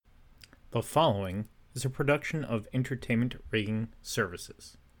The following is a production of Entertainment Rigging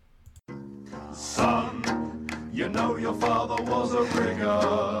Services. Son, you know your father was a rigger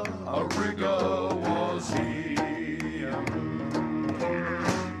was he.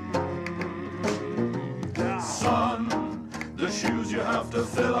 Son, the shoes you have to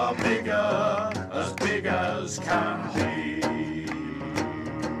fill are as big as can be.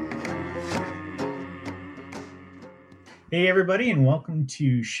 Hey everybody, and welcome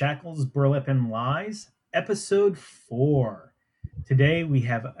to Shackles, Burlap, and Lies, episode 4. Today we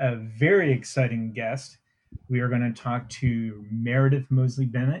have a very exciting guest. We are going to talk to Meredith Mosley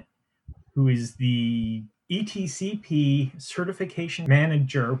Bennett, who is the ETCP certification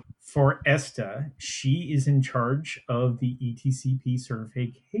manager for ESTA. She is in charge of the ETCP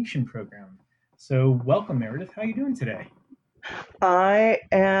certification program. So welcome, Meredith. How are you doing today? I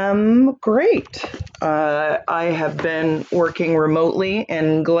am great. I have been working remotely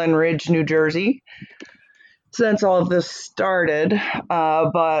in Glen Ridge, New Jersey since all of this started,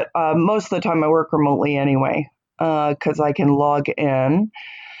 but most of the time I work remotely anyway because I can log in.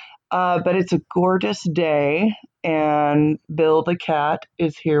 But it's a gorgeous day, and Bill the cat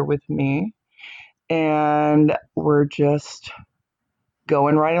is here with me, and we're just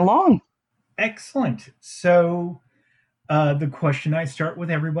going right along. Excellent. So the question I start with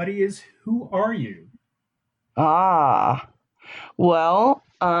everybody is, who are you? Well,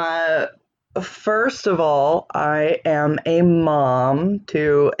 first of all, I am a mom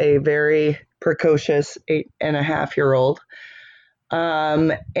to a very precocious 8.5-year-old.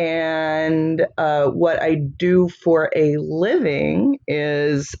 And what I do for a living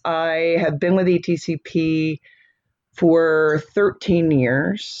is I have been with ETCP for 13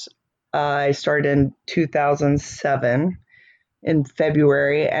 years. I started in 2007 in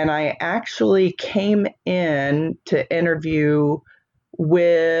February, and I actually came in to interview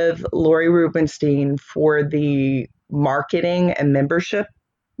with Lori Rubenstein for the marketing and membership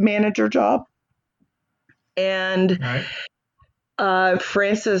manager job. And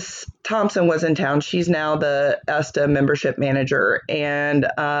Frances Thompson was in town. She's now the ESTA membership manager. And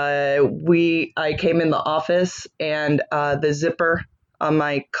I came in the office, and the zipper on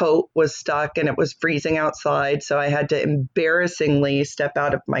my coat was stuck and it was freezing outside, so I had to embarrassingly step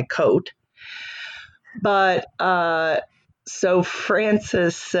out of my coat. But so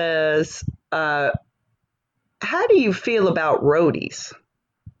Frances says, how do you feel about roadies?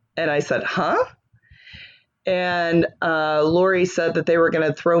 And I said, huh? And Lori said that they were going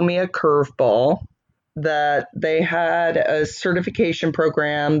to throw me a curveball, that they had a certification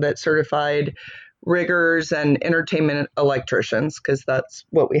program that certified riggers and entertainment electricians, because that's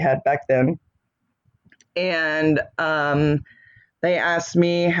what we had back then. And they asked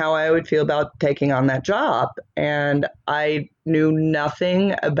me how I would feel about taking on that job. And I knew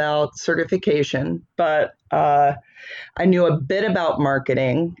nothing about certification, but I knew a bit about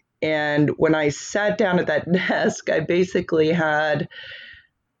marketing. And when I sat down at that desk, I basically had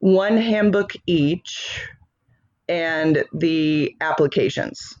one handbook each and the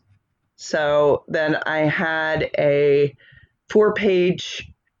applications. So then I had a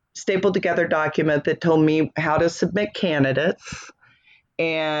 4-page stapled together document that told me how to submit candidates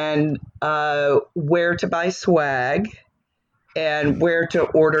and where to buy swag and where to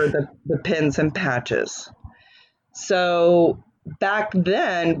order the pins and patches. So back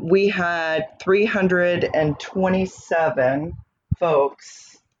then we had 327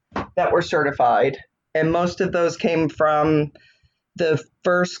 folks that were certified, and most of those came from the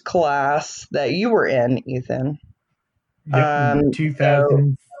first class that you were in, Ethan. Yep,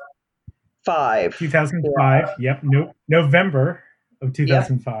 2005. 2005. Yeah. Yep. November of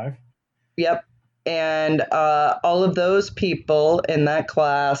 2005. Yep. And all of those people in that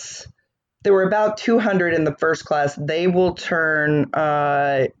class, there were about 200 in the first class. They will turn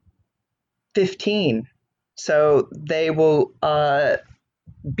 15. So they will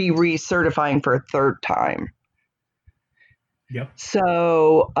be recertifying for a third time. Yep.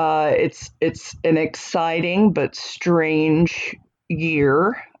 So it's an exciting but strange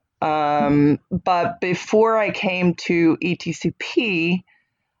year. But before I came to ETCP,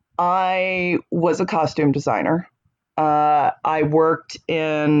 I was a costume designer. I worked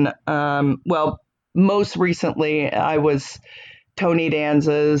in, most recently, I was Tony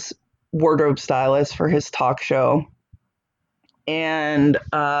Danza's wardrobe stylist for his talk show. And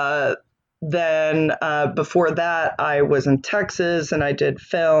then before that, I was in Texas and I did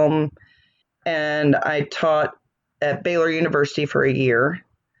film, and I taught at Baylor University for a year.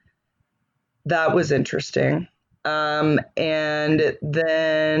 That was interesting. And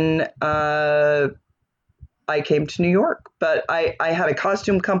then I came to New York. But I had a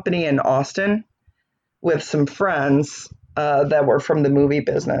costume company in Austin with some friends that were from the movie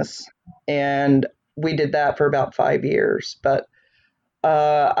business. And we did that for about 5 years. But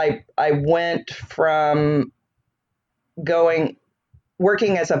I went from going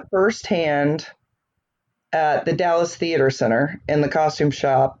working as a first hand at the Dallas Theater Center in the costume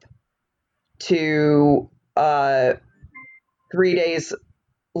shop to 3 days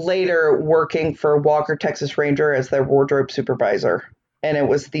later working for Walker Texas Ranger as their wardrobe supervisor. And it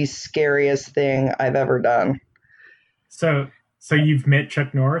was the scariest thing I've ever done. So you've met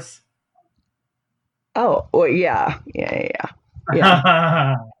Chuck Norris? Oh, well, yeah.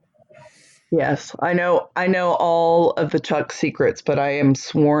 Yes, I know all of the Chuck secrets, but I am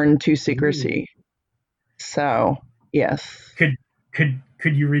sworn to secrecy. So, yes. Could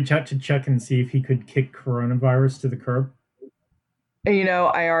you reach out to Chuck and see if he could kick coronavirus to the curb?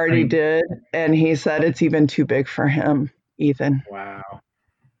 I already did, and he said it's even too big for him, Ethan. Wow.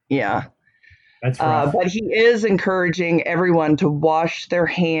 Yeah. That's rough. But he is encouraging everyone to wash their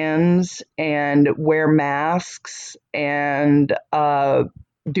hands and wear masks and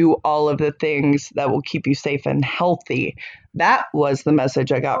do all of the things that will keep you safe and healthy. That was the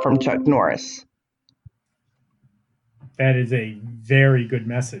message I got from Chuck Norris. That is a very good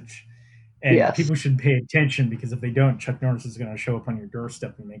message. And Yes. people should pay attention, because if they don't, Chuck Norris is going to show up on your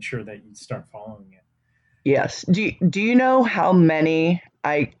doorstep and make sure that you start following it. Yes. Do you know how many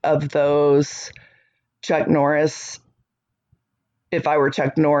of those Chuck Norris, if I were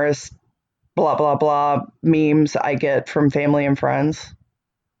Chuck Norris, blah, blah, blah memes I get from family and friends?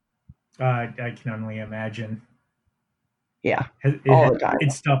 I can only imagine. Yeah. All the time.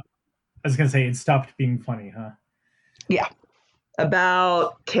 It stopped. I was going to say it stopped being funny, huh? Yeah.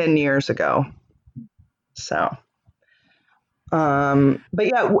 About 10 years ago. So, but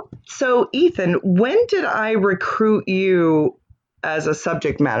yeah, so Ethan, when did I recruit you as a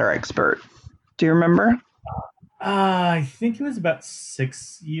subject matter expert? Do you remember? I think it was about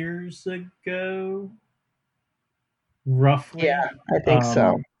 6 years ago, roughly. Yeah, I think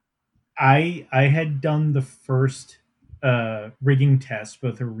so. I had done the first rigging test,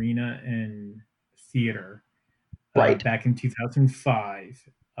 both arena and theater, Right. back in 2005.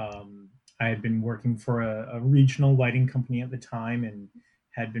 I had been working for a regional lighting company at the time and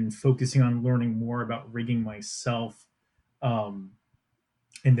had been focusing on learning more about rigging myself, and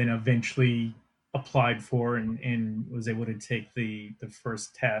then eventually applied for and was able to take the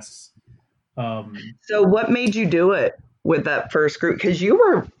first tests. So what made you do it with that first group? Because you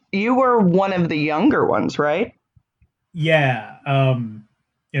were one of the younger ones, right? Yeah.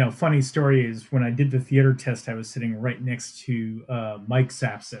 Funny story is when I did the theater test, I was sitting right next to Mike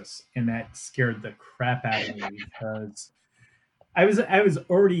Sapsis, and that scared the crap out of me because I was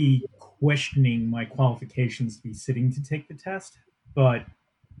already questioning my qualifications to be sitting to take the test, but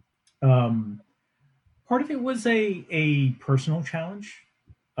part of it was a personal challenge,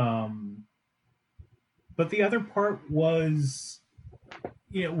 but the other part was,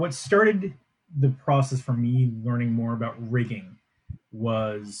 what started the process for me learning more about rigging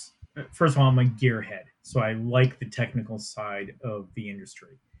was, first of all, I'm a gearhead, so I like the technical side of the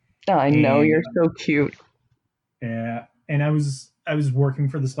industry. I know, you're so cute. And I was working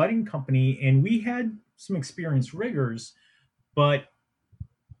for this lighting company, and we had some experienced riggers, but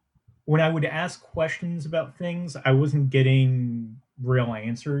when I would ask questions about things, I wasn't getting real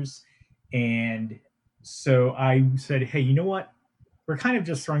answers. And so I said, hey, you know what? We're kind of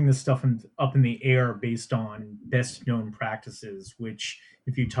just throwing this stuff up in the air based on best known practices, which,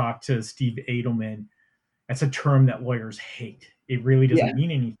 if you talk to Steve Edelman, that's a term that lawyers hate. It really doesn't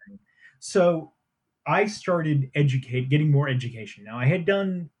mean anything. So I started getting more education. Now, I had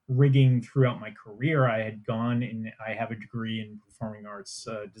done rigging throughout my career. I had gone and I have a degree in performing arts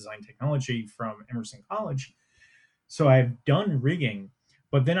design technology from Emerson College. So I've done rigging,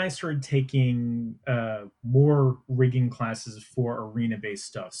 but then I started taking more rigging classes for arena-based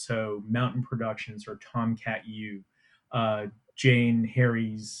stuff. So Mountain Productions or Tomcat U, Jane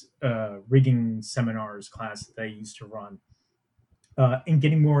Harry's rigging seminars class that I used to run, and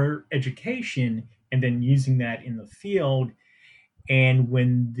getting more education and then using that in the field. And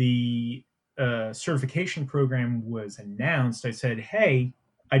when the certification program was announced, I said, hey,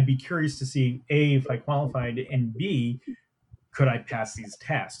 I'd be curious to see A, if I qualified, and B, could I pass these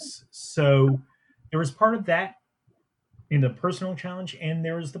tests? So there was part of that in the personal challenge, and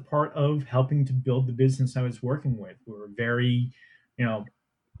there was the part of helping to build the business I was working with. We were very,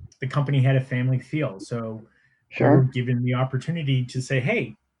 the company had a family feel. So we were given the opportunity to say,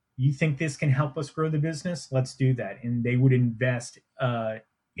 hey, you think this can help us grow the business? Let's do that. And they would invest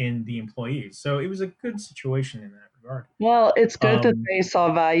in the employees. So it was a good situation in that regard. Well, it's good that Um, they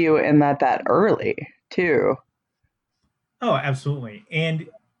saw value in that early too. oh, absolutely. And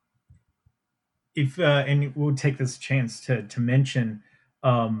if and we'll take this chance to mention,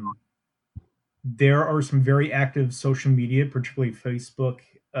 um, there are some very active social media, particularly Facebook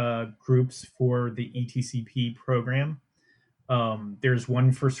groups for the ETCP program. There's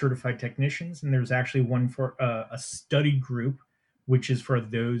one for certified technicians, and there's actually one for a study group, which is for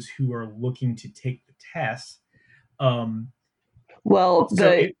those who are looking to take the test. Um, Well, so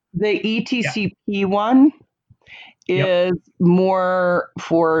it, the yeah, ETCP one yep, is more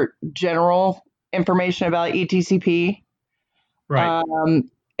for general information about ETCP. right, Um,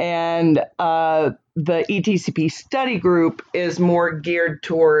 and the ETCP study group is more geared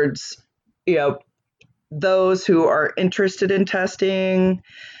towards, you know, those who are interested in testing.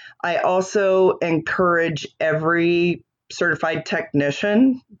 I also encourage every certified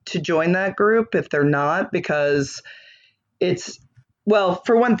technician to join that group if they're not, because it's, well,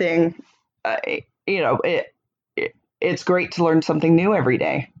 for one thing, uh, you know, it's great to learn something new every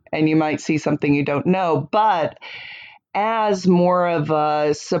day, and you might see something you don't know. But as more of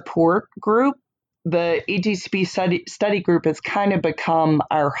a support group, the ETCP study group has kind of become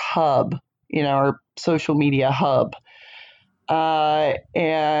our hub, our social media hub.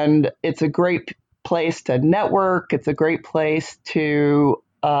 And it's a great place to network. It's a great place to,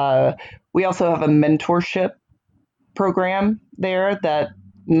 we also have a mentorship program there that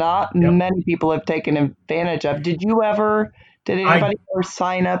not yep. many people have taken advantage of. Did I anybody ever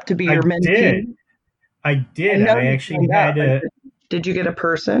sign up to be I your mentee? did. I I did. know I you actually signed up, had but a. did you get a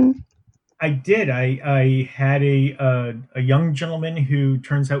person? I did. I had a young gentleman who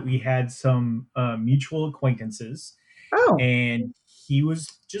turns out we had some mutual acquaintances, Oh, and he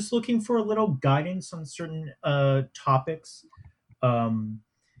was just looking for a little guidance on certain topics. Um,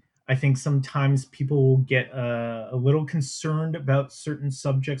 I think sometimes people will get a little concerned about certain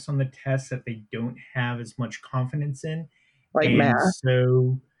subjects on the test that they don't have as much confidence in, like and math.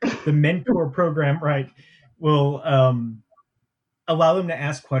 so the mentor program, right, will allow them to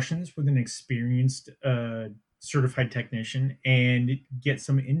ask questions with an experienced certified technician and get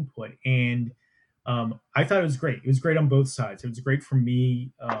some input. And I thought it was great. It was great on both sides. It was great for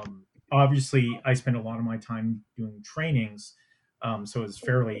me. Obviously, I spend a lot of my time doing trainings, so it's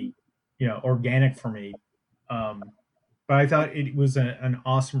fairly, organic for me. Um, but I thought it was an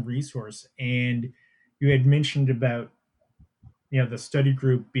awesome resource. And you had mentioned about the study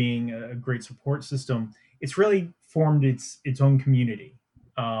group being a great support system. It's really formed its own community,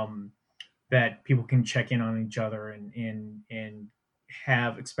 um, that people can check in on each other and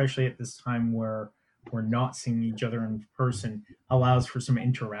have, especially at this time where we're not seeing each other in person, allows for some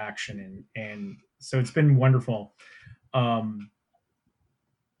interaction, and so it's been wonderful. um,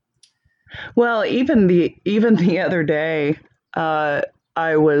 Well, even the other day, uh,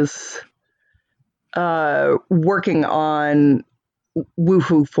 I was working on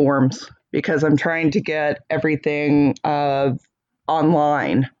Woohoo forms because I'm trying to get everything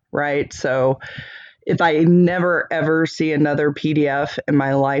online, right? So if I never ever see another PDF in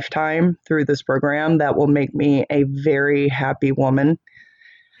my lifetime through this program, that will make me a very happy woman.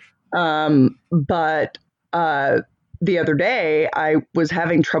 But the other day, I was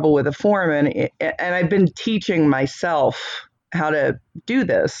having trouble with a form, and I've been teaching myself how to do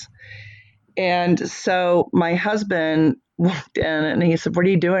this. And so my husband walked in and he said, "What are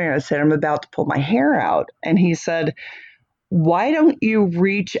you doing?" I said, "I'm about to pull my hair out." And he said, "Why don't you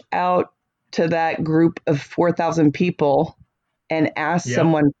reach out to that group of 4,000 people and ask yep.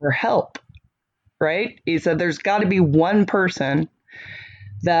 someone for help?" Right? He said, "There's got to be one person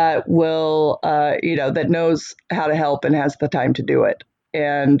that will, that knows how to help and has the time to do it."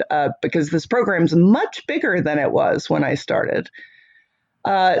 And because this program's much bigger than it was when I started.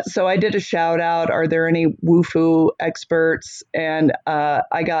 So I did a shout out. Are there any Woofu experts? And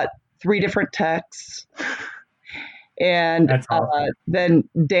I got 3 different texts. And That's awesome. then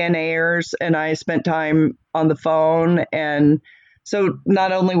Dan Ayers and I spent time on the phone. And so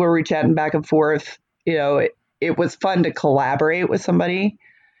not only were we chatting back and forth, it was fun to collaborate with somebody,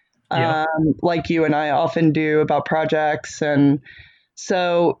 Yep. like you and I often do about projects. And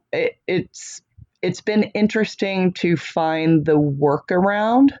so it's been interesting to find the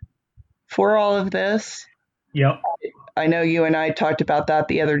workaround for all of this. Yep. I know you and I talked about that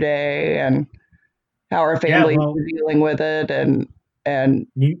the other day, and how our Yeah, families well, are dealing with it, and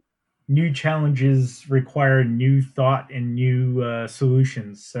new challenges require new thought and new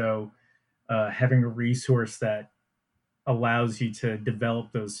solutions. So having a resource that allows you to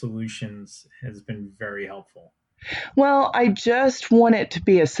develop those solutions has been very helpful. Well, I just want it to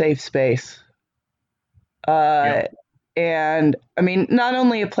be a safe space. Uh, Yep. and I mean, not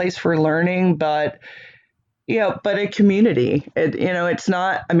only a place for learning, but but a community. It's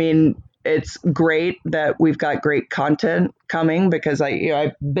not. I mean, it's great that we've got great content coming because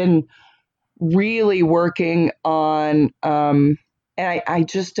I've been really working on, and I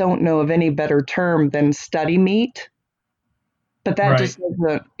just don't know of any better term than study meet. But that Right. just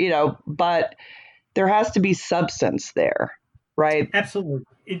doesn't, but there has to be substance there, right? Absolutely.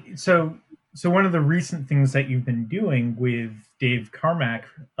 So one of the recent things that you've been doing with Dave Carmack,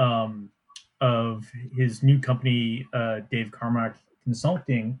 of his new company, Dave Carmack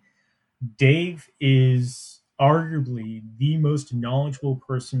Consulting, Dave is arguably the most knowledgeable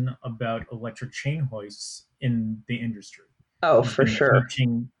person about electric chain hoists in the industry. Oh, He's for been sure.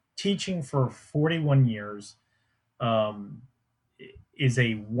 teaching for 41 years. Um, is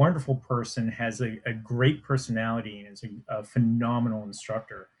a wonderful person, has a great personality, and is a phenomenal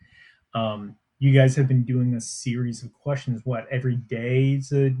instructor. You guys have been doing a series of questions. What, every day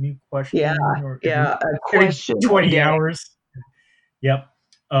is a new Yeah, question, or yeah, a every question a 20 day. hours? Yep.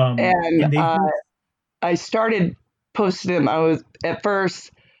 And And they've been I started posting them. I was at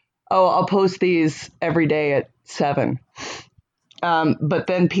first, oh, I'll post these every day at 7. But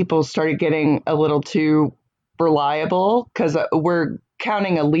then people started getting a little too reliable because we're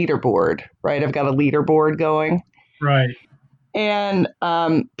counting a leaderboard, right? I've got a leaderboard going. right. And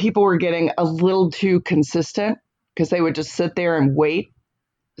people were getting a little too consistent because they would just sit there and wait.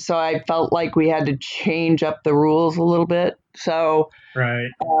 So I felt like we had to change up the rules a little bit. So, Right.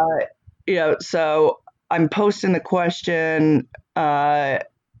 so I'm posting the question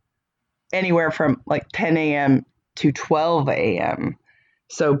anywhere from like 10 a.m. to 12 a.m.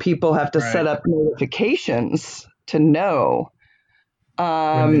 So people have to Right. set up notifications to know. When the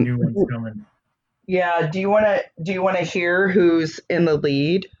Um, new one's coming. yeah. Do you want to hear who's in the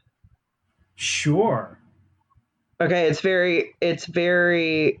lead? Sure. Okay, it's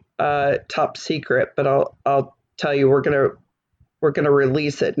very top secret, but I'll tell you we're gonna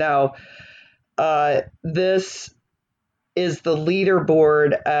release it now. This is the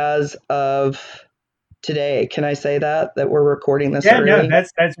leaderboard as of today. Can I say that we're recording this Yeah, no, early?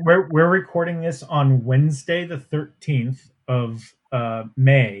 that's we're recording this on Wednesday the 13th of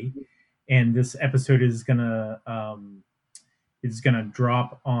May, and this episode is gonna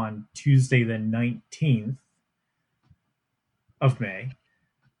drop on Tuesday the 19th of May.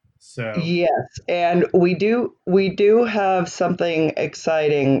 So Yes, and we do have something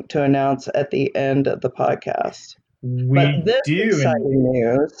exciting to announce at the end of the podcast. But we this do, and exciting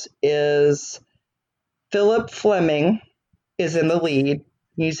news is Philip Fleming is in the lead.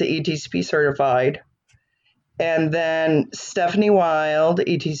 He's the ETSP certified. And then Stephanie Wild,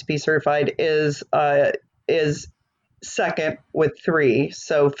 ETSP certified, is second with 3.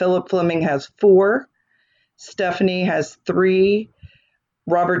 So Philip Fleming has 4, Stephanie has 3,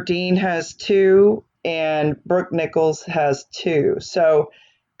 Robert Dean has 2, and Brooke Nichols has 2. So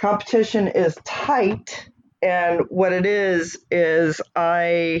competition is tight. And what it is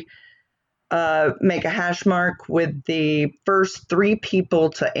I make a hash mark with the first 3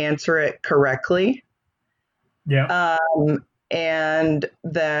 people to answer it correctly. yeah, And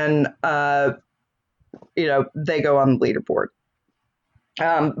then, they go on the leaderboard.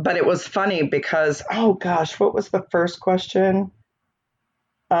 But it was funny because, oh gosh, what was the first question?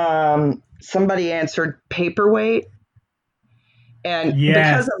 Somebody answered paperweight. And because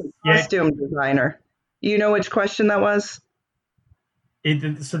yes, I'm a yeah. costume designer, you know which question that was?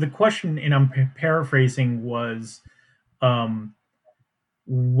 So the question, and I'm paraphrasing, was, um,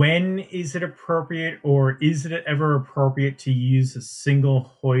 when is it appropriate, or is it ever appropriate to use a single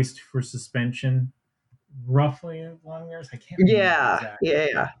hoist for suspension? Roughly along years, I can't remember Yeah, exactly.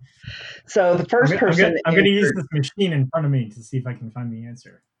 yeah. So the first person I'm gonna use answered, this machine in front of me to see if I can find the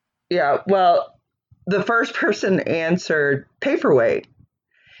answer. yeah, well, the first person answered paperweight.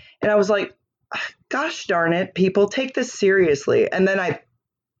 And I was like, gosh darn it, people take this seriously. And then I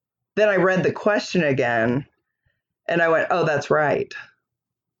read the question again and I went, oh, that's right.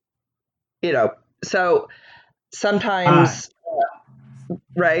 So Ah, sometimes,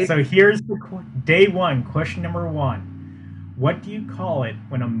 right? so here's day one, question number one. What do you call it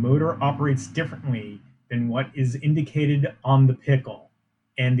when a motor operates differently than what is indicated on the pickle?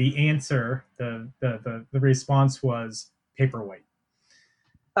 And the answer, the response was paperweight.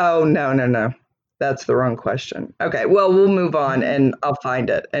 Oh, no, no, no. That's the wrong question. Okay, well, we'll move on and I'll find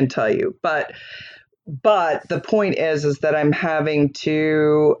it and tell you. But the point is that I'm having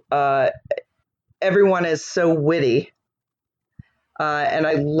to, everyone is so witty. And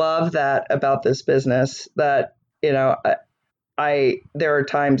I love that about this business, that you know, there are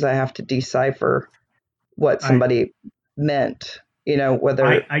times I have to decipher what somebody meant,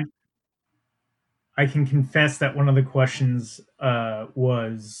 whether. I can confess that one of the questions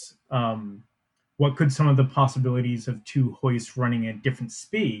was what could some of the possibilities of two hoists running at different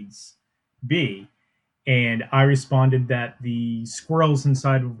speeds be? And I responded that the squirrels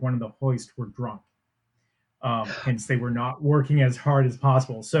inside of one of the hoists were drunk. Hence, they were not working as hard as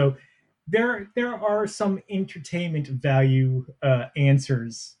possible. So there are some entertainment value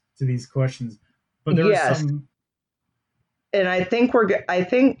answers to these questions, but there Yes. are some. And I think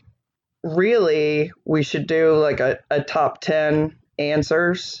really we should do like a top 10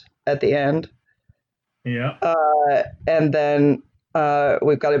 answers at the end. Yeah. And then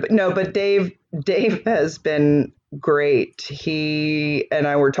we've got to, no, but Dave has been great. He and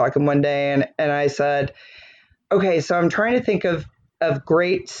I were talking one day and I said, okay, so I'm trying to think of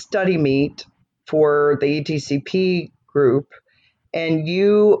great study meet for the ETCP group. And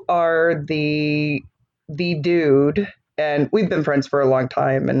you are the dude, and we've been friends for a long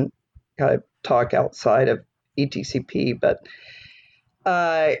time and kind of talk outside of ETCP, but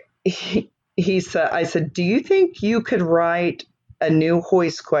he said, I said, do you think you could write a new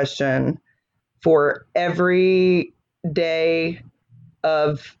hoist question for every day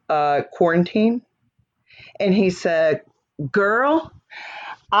of quarantine? And he said, girl,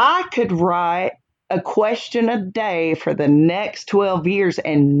 I could write a question a day for the next 12 years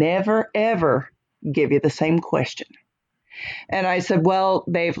and never, ever give you the same question. And I said, well,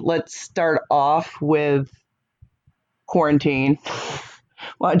 Dave, let's start off with quarantine.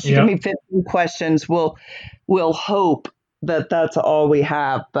 Why don't you give me 15 questions? We'll hope that that's all we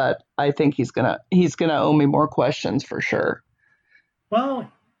have, but I think he's gonna owe me more questions for sure.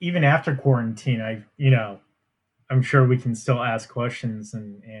 Well, even after quarantine, I'm sure we can still ask questions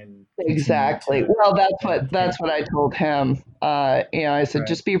and exactly. Well, that's what I told him. I said,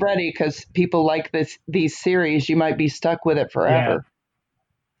 just be ready because people like these series. You might be stuck with it forever.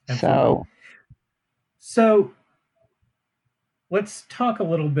 Yeah. So let's talk a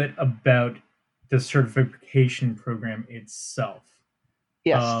little bit about the certification program itself.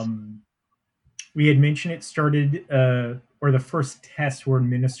 Yes. We had mentioned it started, or the first tests were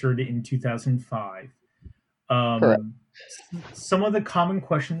administered in 2005. Correct. Some of the common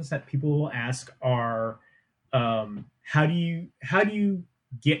questions that people will ask are, how do you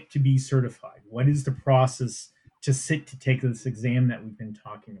get to be certified? What is the process to take this exam that we've been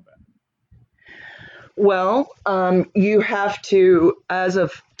talking about? Well, you have to, as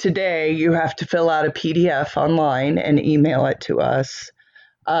of today, you have to fill out a PDF online and email it to us.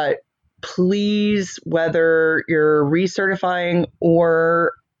 Please, whether you're recertifying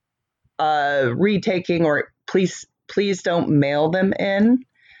or retaking, or please don't mail them in.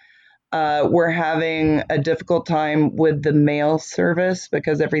 We're having a difficult time with the mail service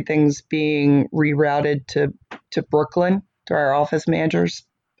because everything's being rerouted to Brooklyn, to our office manager's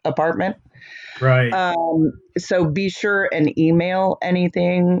apartment. Right. So be sure and email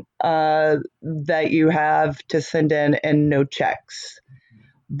anything that you have to send in and no checks.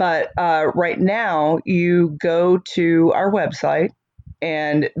 But right now, you go to our website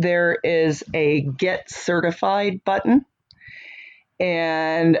and there is a Get Certified button.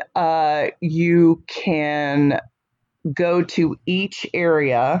 And you can go to each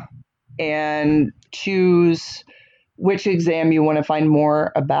area and choose which exam you want to find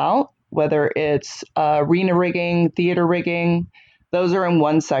more about, whether it's arena rigging, theater rigging. Those are in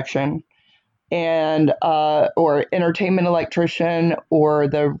one section. And or entertainment electrician, or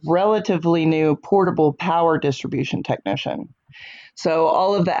the relatively new portable power distribution technician. So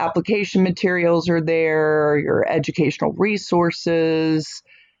all of the application materials are there, your educational resources,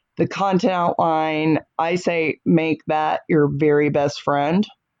 the content outline. I say make that your very best friend,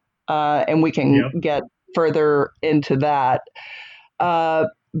 and we can get further into that.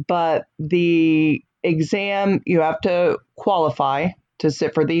 But the exam, you have to qualify to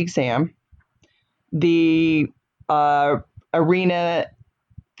sit for the exam. The arena,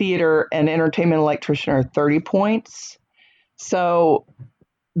 theater, and entertainment electrician are 30 points. So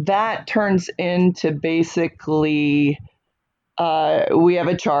that turns into basically, we have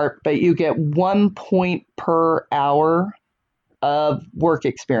a chart, but you get 1 point per hour of work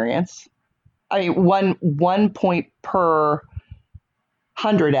experience. I mean, one point per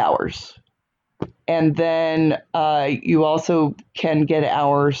 100 hours. And then you also can get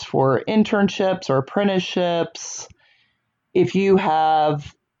hours for internships or apprenticeships. If you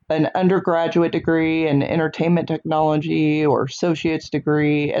have an undergraduate degree in entertainment technology or associate's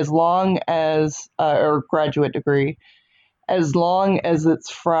degree, as long as, or graduate degree, as long as it's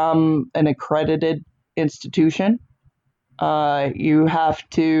from an accredited institution. You have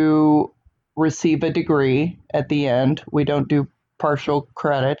to receive a degree at the end. We don't do partial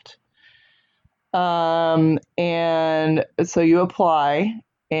credit. And so you apply,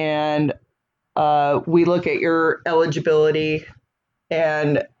 and we look at your eligibility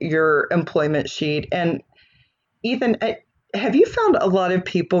and your employment sheet. And Ethan, have you found a lot of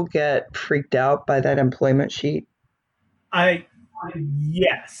people get freaked out by that employment sheet?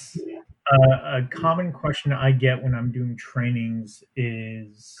 Yes. A common question I get when I'm doing trainings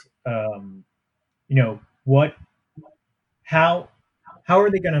is, what, how, how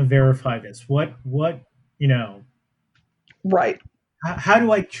are they going to verify this? What, you know, Right. how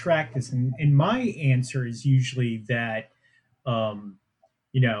do I track this? And my answer is usually that, um,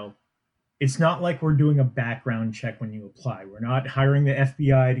 you know, it's not like we're doing a background check when you apply. We're not hiring the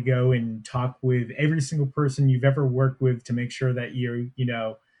FBI to go and talk with every single person you've ever worked with to make sure that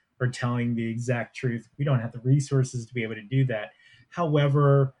are telling the exact truth. We don't have the resources to be able to do that.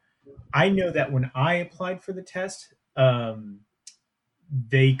 However, I know that when I applied for the test,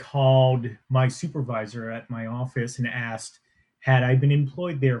 they called my supervisor at my office and asked, had I been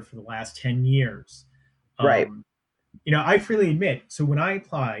employed there for the last 10 years? Right. I freely admit, so when I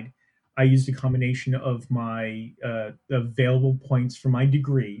applied, I used a combination of my available points for my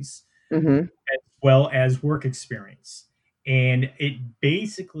degrees Mm-hmm. as well as work experience. And it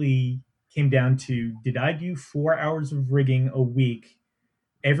basically came down to, did I do 4 hours of rigging a week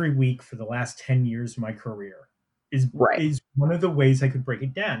every week for the last 10 years of my career? Right. Is one of the ways I could break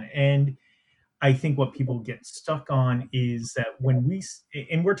it down. And I think what people get stuck on is that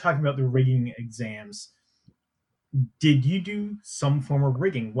and we're talking about the rigging exams, did you do some form of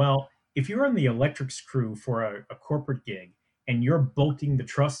rigging? Well, if you're on the electrics crew for a corporate gig and you're bolting the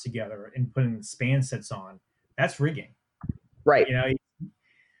truss together and putting the span sets on, that's rigging. Right. You know,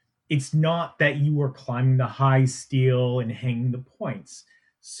 it's not that you were climbing the high steel and hanging the points.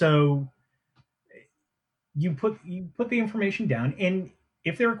 So you put the information down, and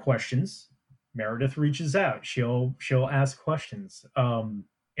if there are questions, Meredith reaches out. She'll ask questions. And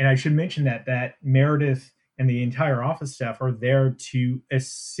I should mention that Meredith and the entire office staff are there to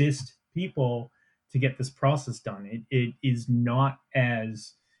assist people to get this process done. It is not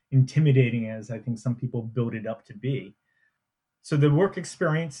as intimidating as I think some people build it up to be. So the work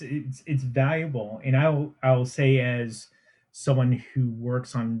experience, it's valuable, and I'll say, as someone who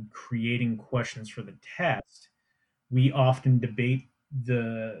works on creating questions for the test, we often debate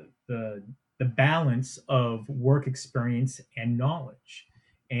the balance of work experience and knowledge,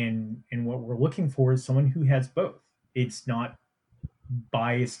 and what we're looking for is someone who has both. It's not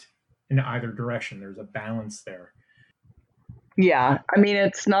biased in either direction. There's a balance there. Yeah. I mean,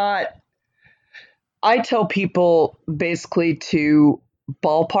 it's not, I tell people basically to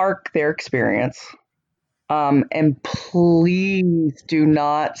ballpark their experience. And please do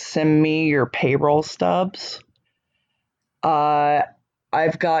not send me your payroll stubs.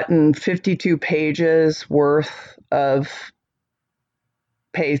 I've gotten 52 pages worth of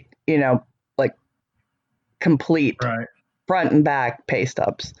pay, like complete Right. front and back pay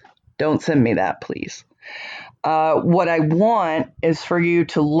stubs. Don't send me that, please. What I want is for you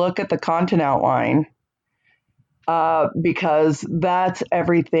to look at the content outline, because that's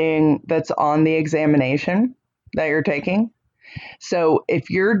everything that's on the examination that you're taking. So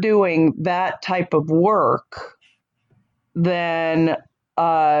if you're doing that type of work, then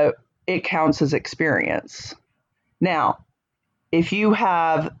it counts as experience. Now, if you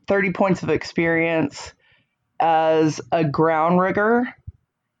have 30 points of experience as a ground rigger,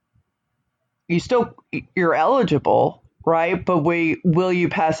 you're eligible, right? But will you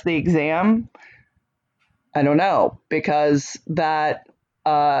pass the exam? I don't know, because that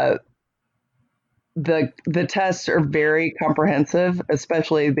the tests are very comprehensive,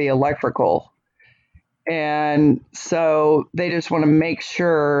 especially the electrical. And so they just want to make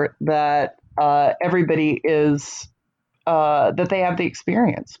sure that everybody is that they have the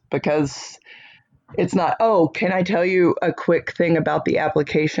experience, because it's not, oh, can I tell you a quick thing about the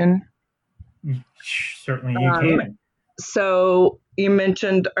application? Certainly you can. So you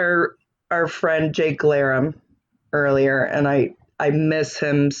mentioned our friend Jay Glarum earlier, and I miss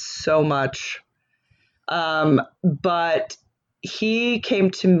him so much. But he came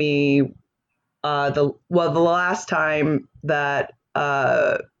to me the last time that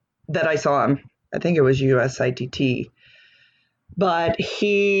I saw him. I think it was USITT. But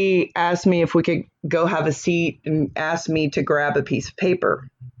he asked me if we could go have a seat and asked me to grab a piece of paper.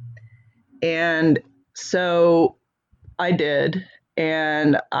 And so I did.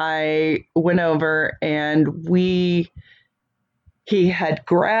 And I went over, and he had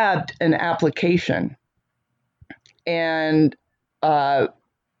grabbed an application and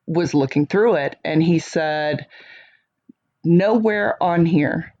was looking through it, and he said, nowhere on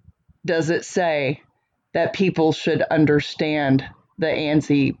here does it say that people should understand the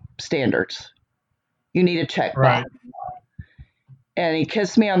ANSI standards. You need a checkbox. Right. And he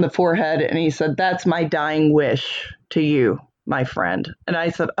kissed me on the forehead and he said, that's my dying wish to you, my friend. And I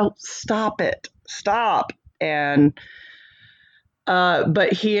said, oh, stop it. Stop. And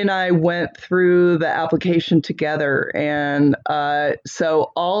but he and I went through the application together. And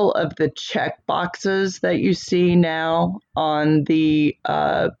so all of the check boxes that you see now on the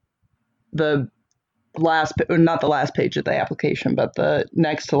last, not the last page of the application, but the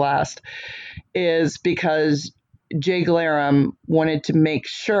next to last, is because Jay Glarum wanted to make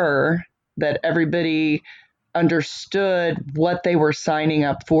sure that everybody understood what they were signing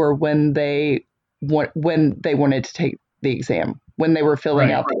up for when they wanted to take the exam, when they were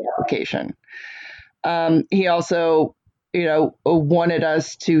filling out the application. He also, wanted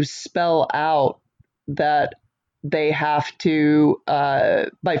us to spell out that they have to,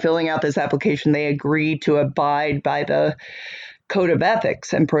 by filling out this application, they agree to abide by the code of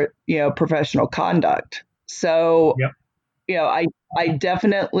ethics and professional conduct. So, I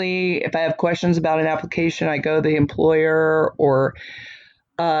definitely, if I have questions about an application, I go to the employer, or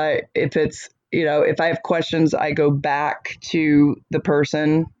if it's, if I have questions, I go back to the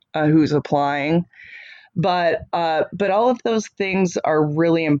person who's applying. But all of those things are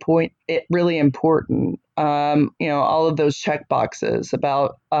really important. All of those check boxes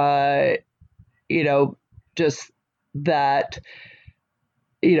about, just that,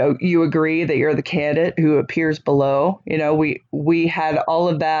 you agree that you're the candidate who appears below. We had all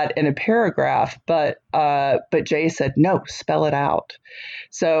of that in a paragraph, but Jay said, no, spell it out.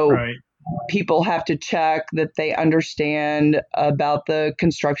 So people have to check that they understand about the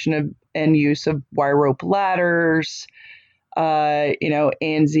construction of and use of wire rope ladders,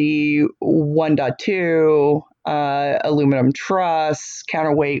 ANSI 1.2, aluminum truss,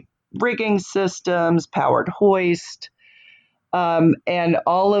 counterweight rigging systems, powered hoist, and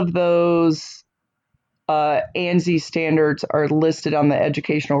all of those ANSI standards are listed on the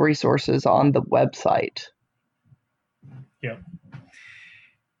educational resources on the website. Yeah.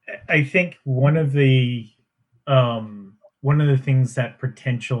 I think one of the things that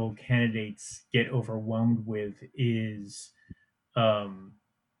potential candidates get overwhelmed with is all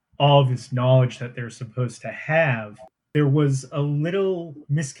of this knowledge that they're supposed to have. There was a little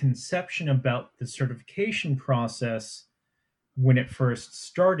misconception about the certification process when it first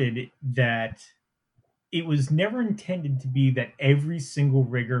started, that it was never intended to be that every single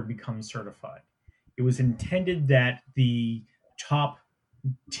rigger becomes certified. It was intended that the top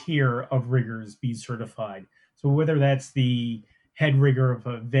tier of riggers be certified. So whether that's the head rigger of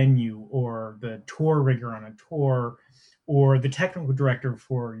a venue, or the tour rigger on a tour, or the technical director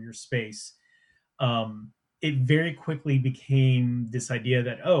for your space, it very quickly became this idea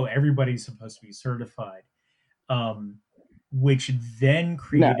that, everybody's supposed to be certified, which then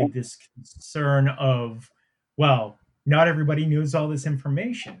created this concern of, well, not everybody knows all this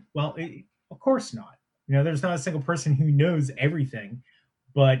information. Well, of course not. There's not a single person who knows everything,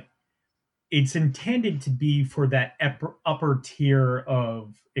 but it's intended to be for that upper tier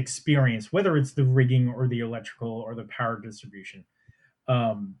of experience, whether it's the rigging or the electrical or the power distribution.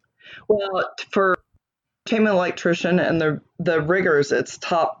 Well, for entertainment electrician and the riggers, it's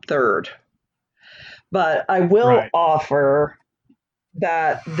top third. But I will offer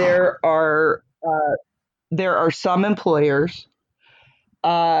that there are some employers,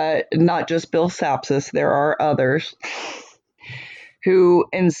 not just Bill Sapsis, there are others who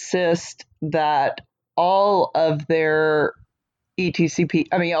insist that all of their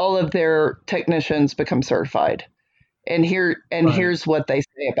all of their technicians become certified. And here's what they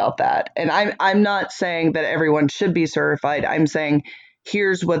say about that. And I'm not saying that everyone should be certified. I'm saying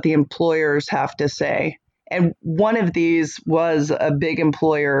here's what the employers have to say. And one of these was a big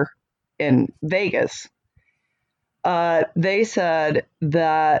employer in Vegas. They said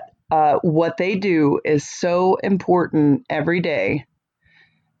that what they do is so important every day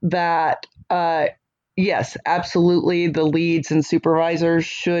that, yes, absolutely, the leads and supervisors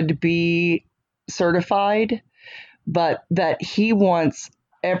should be certified, but that he wants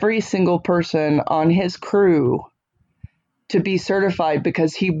every single person on his crew to be certified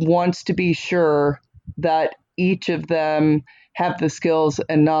because he wants to be sure that each of them have the skills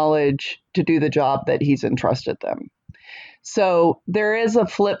and knowledge to do the job that he's entrusted them. So there is a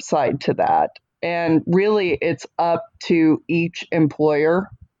flip side to that. And really, it's up to each employer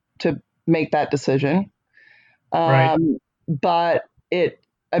to make that decision. But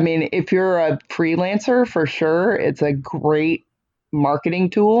I mean, if you're a freelancer, for sure, it's a great marketing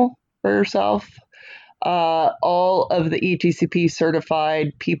tool for yourself. All of the ETCP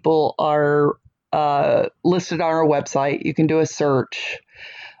certified people are listed on our website. You can do a search.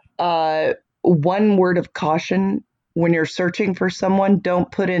 One word of caution when you're searching for someone, don't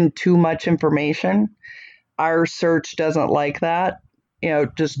put in too much information. Our search doesn't like that.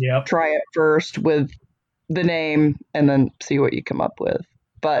 Just Yep. try it first with the name and then see what you come up with.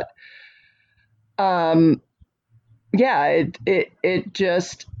 But yeah, it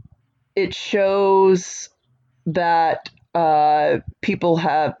shows that people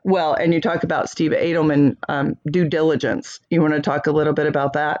have, well, and you talk about Steve Edelman, due diligence. You want to talk a little bit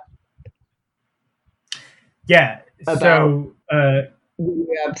about that? Yeah. So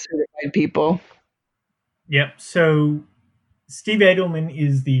we have certified people. Yep. So Steve Edelman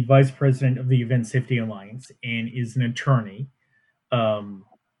is the vice president of the Event Safety Alliance and is an attorney.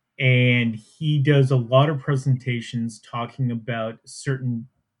 And he does a lot of presentations talking about certain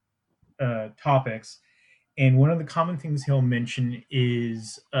topics. And one of the common things he'll mention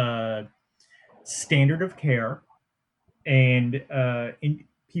is standard of care and in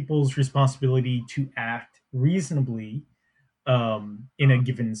people's responsibility to act reasonably in a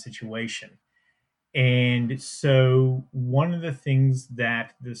given situation. And so, one of the things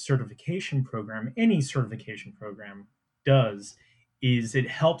that the certification program, any certification program, does is it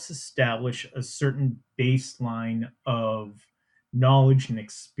helps establish a certain baseline of knowledge and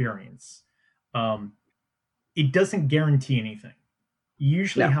experience. Um, it doesn't guarantee anything.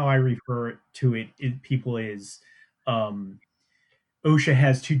 Usually, No. how I refer to it people is OSHA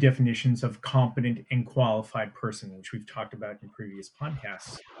has two definitions of competent and qualified person, which we've talked about in previous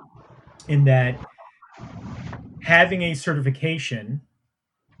podcasts, in that having a certification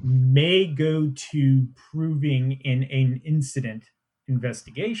may go to proving in an incident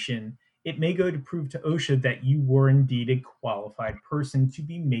investigation, it may go to prove to OSHA that you were indeed a qualified person to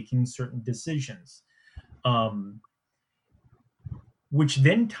be making certain decisions, which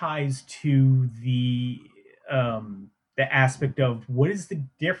then ties to the aspect of what is the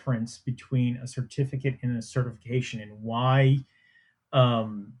difference between a certificate and a certification, and why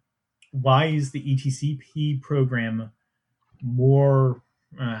is the ETCP program more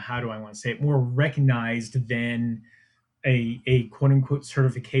how do I want to say it, more recognized than a quote unquote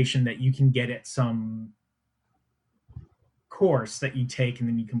certification that you can get at some course that you take and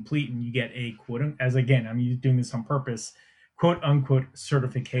then you complete and you get a quote, as again, I'm doing this on purpose, quote unquote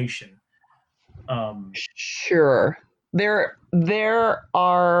certification. Sure. There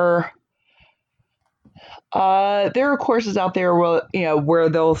are courses out there where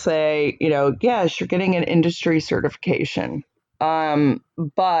they'll say, yes, you're getting an industry certification.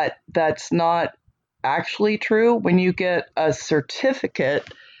 But that's not actually true. When you get a certificate,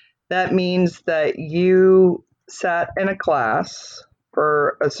 that means that you sat in a class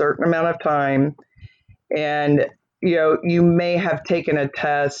for a certain amount of time, and you may have taken a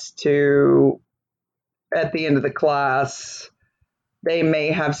test to, at the end of the class, they may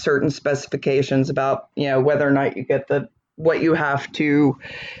have certain specifications about whether or not you get what you have to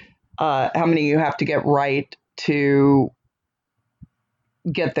how many you have to get right to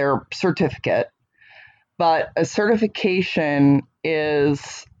get their certificate. But a certification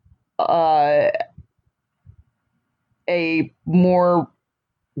is a more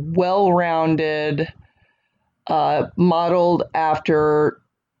well-rounded, modeled after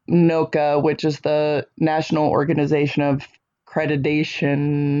NOCA, which is the National Organization of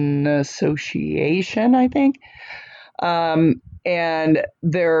Accreditation Association, I think. And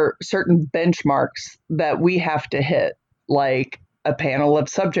there are certain benchmarks that we have to hit, like a panel of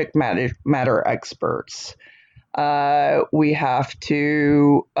subject matter experts. We have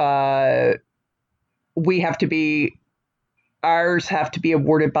to ours have to be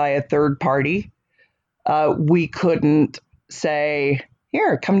awarded by a third party. We couldn't say,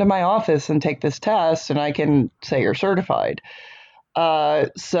 here, come to my office and take this test and I can say you're certified.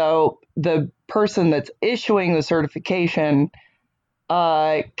 So the person that's issuing the certification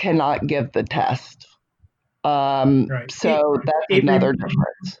cannot give the test. Right. So that's another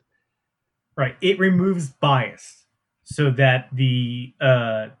difference. Right. It removes bias so that the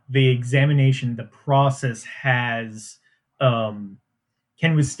examination, the process has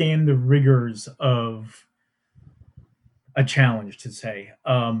can withstand the rigors of a challenge, to say.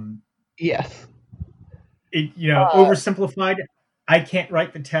 Yes. Oversimplified, I can't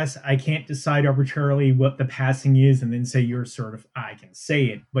write the test. I can't decide arbitrarily what the passing is and then say you're certified. I can say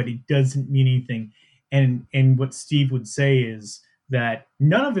it, but it doesn't mean anything. And what Steve would say is that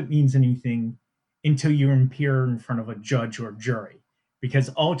none of it means anything until you appear in front of a judge or jury. because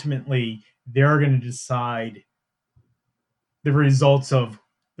ultimately they're going to decide the results of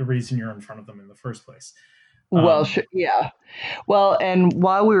the reason you're in front of them in the first place. Well, yeah. Well, and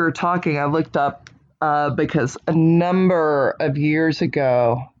while we were talking, I looked up because a number of years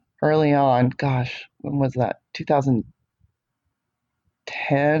ago, early on, gosh, when was that?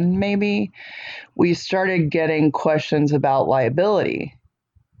 2010, maybe, we started getting questions about liability.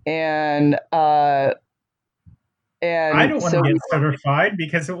 And I don't want to get certified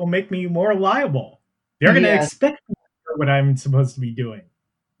because it will make me more liable. They're going to expect me to do what I'm supposed to be doing.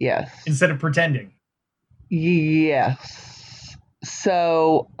 Yes. Instead of pretending. Yes.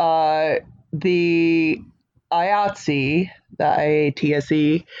 So the IATSE, the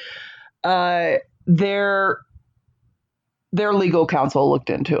IATSE, their legal counsel looked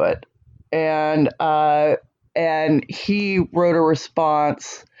into it, and he wrote a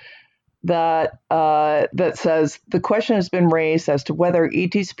response that says the question has been raised as to whether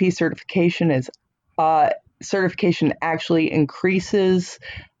ETCP certification actually increases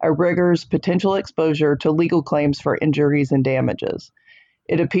a rigger's potential exposure to legal claims for injuries and damages.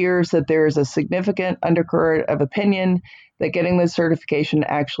 It appears that there is a significant undercurrent of opinion that getting the certification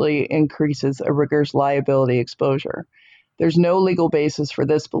actually increases a rigger's liability exposure. There's no legal basis for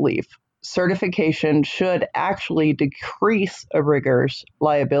this belief. Certification should actually decrease a rigger's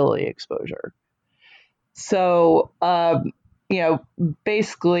liability exposure. So,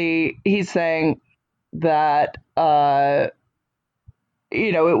 basically, he's saying that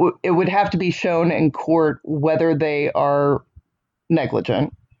it would have to be shown in court whether they are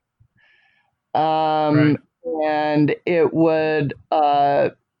negligent, Right. and it would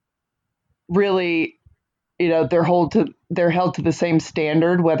really, they're held to the same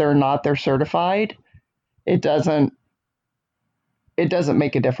standard whether or not they're certified. It doesn't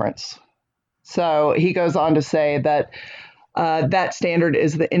make a difference. So he goes on to say that that standard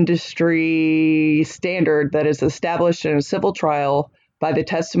is the industry standard that is established in a civil trial by the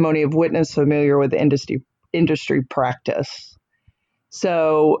testimony of witness familiar with industry practice.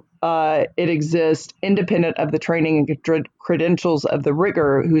 So it exists independent of the training and credentials of the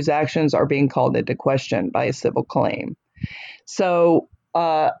rigger whose actions are being called into question by a civil claim. So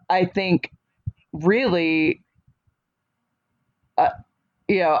I think really,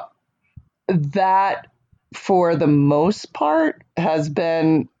 that for the most part has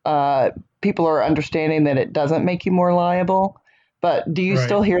been, people are understanding that it doesn't make you more liable. But do you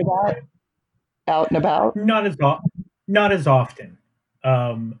still hear that out and about? Not as often.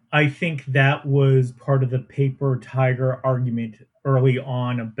 I think that was part of the paper tiger argument early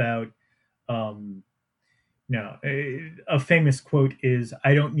on about, a famous quote is,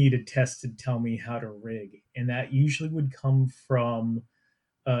 "I don't need a test to tell me how to rig," and that usually would come from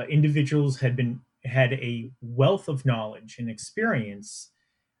individuals had a wealth of knowledge and experience,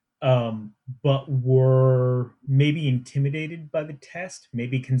 but were maybe intimidated by the test,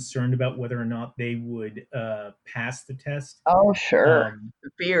 maybe concerned about whether or not they would pass the test. Oh, sure.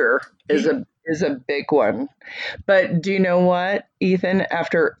 Fear is a big one. But do you know what, Ethan?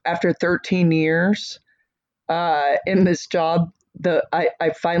 After 13 years in this job,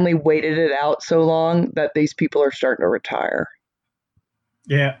 I finally waited it out so long that these people are starting to retire.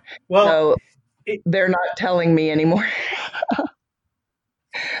 Yeah. Well, so they're not telling me anymore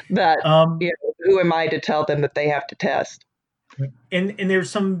that who am I to tell them that they have to test? And there's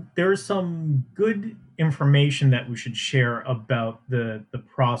some good information that we should share about the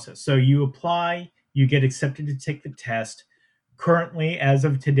process. So you apply, you get accepted to take the test. Currently, as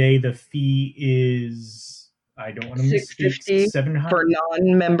of today, the fee is, I don't want to misspeak, $700 for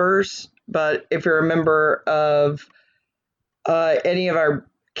non-members. But if you're a member of any of our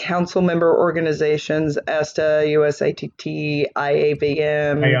council member organizations, ESTA, USATT,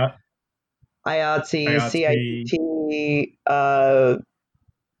 IAVM, IATSE, CIT,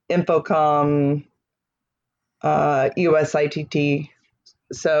 Infocom, USITT.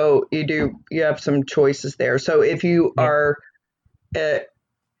 So you have some choices there. So if you are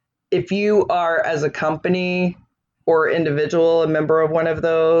as a company or individual a member of one of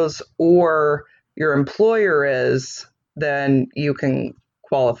those, or your employer is, then you can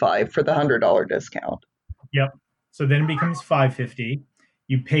qualify for the $100 discount. Yep. So then it becomes $550.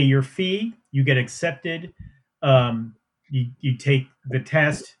 You pay your fee, you get accepted. You take the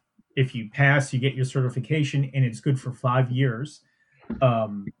test. If you pass, you get your certification, and it's good for 5 years.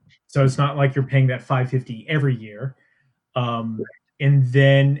 So it's not like you're paying that $550 every year. And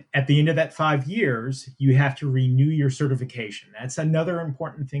then at the end of that 5 years, you have to renew your certification. That's another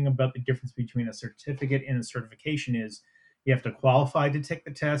important thing about the difference between a certificate and a certification is you have to qualify to take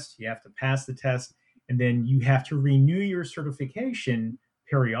the test, you have to pass the test, and then you have to renew your certification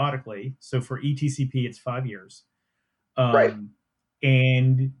periodically. So for ETCP, it's 5 years. Right.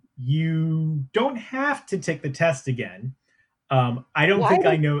 And you don't have to take the test again. I don't Why think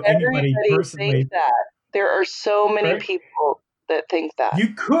I does know anybody everybody think personally. that? There are so many Right? people that think that. You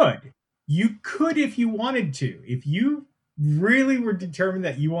could if you wanted to. If you really were determined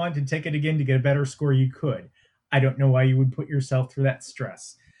that you wanted to take it again to get a better score, you could. I don't know why you would put yourself through that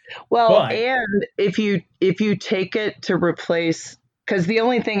stress. Well, But and if you take it to replace, because the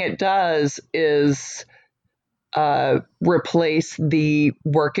only thing it does is replace the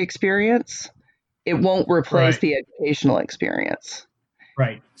work experience. It won't replace right, the educational experience.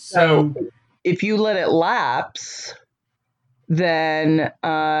 right. So So if you let it lapse, then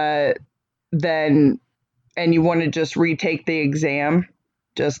then and you want to just retake the exam,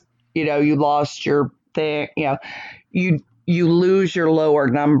 just you lost your thing, you lose your lower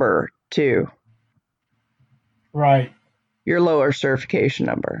number too, right. your lower certification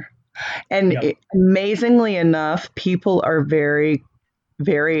number. And Yep. amazingly enough, people are very,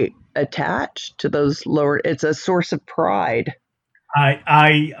 very attached to those lower. It's a source of pride. And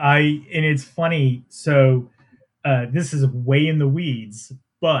it's funny. So this is way in the weeds,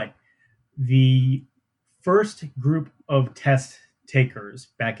 but the first group of test takers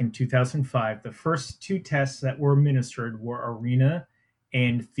back in 2005, the first two tests that were administered were arena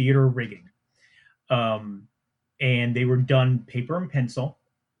and theater rigging. Um, and they were done paper and pencil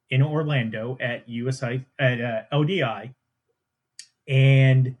in Orlando at USI at LDI,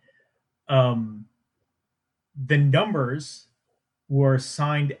 and um, the numbers were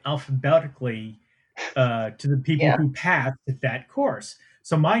assigned alphabetically to the people Yeah. who passed that course.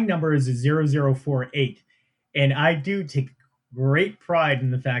 So my number is 0048, and I do take great pride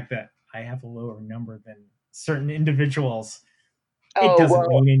in the fact that I have a lower number than certain individuals. It Oh, doesn't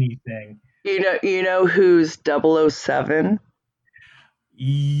well, mean anything. you know who's 007?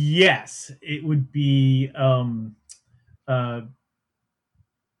 Yes, it would be uh,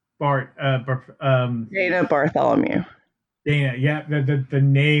 Dana Bartholomew. Dana. Yeah, the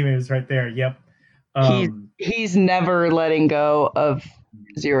name is right there. Yep. He's Um, he's never letting go of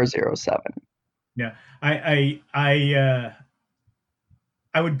 007. yeah, I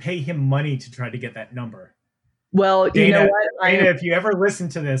would pay him money to try to get that number. Well, you know Dana, what? Dana, if you ever listen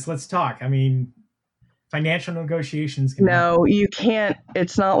to this, let's talk. I mean, financial negotiations can happen. No, you can't.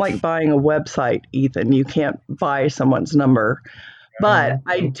 It's not like buying a website, Ethan. You can't buy someone's number. But Oh,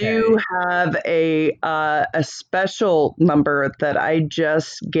 I do okay. have a special number that I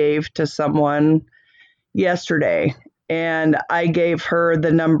just gave to someone yesterday, and I gave her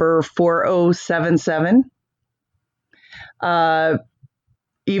the number 4077. Uh,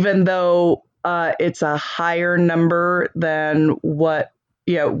 Even though it's a higher number than what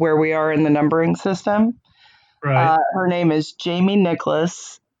where we are in the numbering system. Right. Her name is Jamie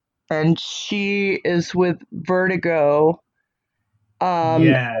Nicholas, and she is with Vertigo.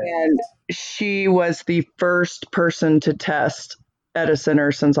 Yes, And she was the first person to test at a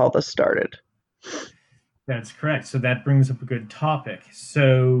center since all this started. that's correct. So that brings up a good topic.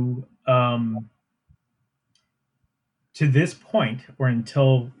 So, to this point, or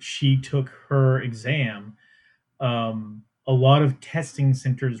until she took her exam, a lot of testing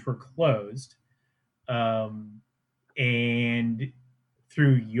centers were closed. Um, and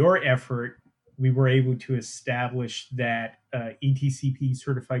through your effort, we were able to establish that ETCP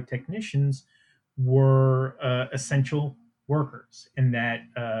certified technicians were essential workers, and that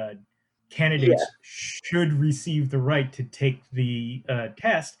Yeah. candidates should receive the right to take the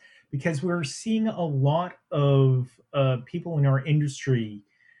test, because we're seeing a lot of people in our industry.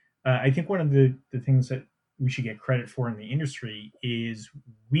 I think one of the things that we should get credit for in the industry is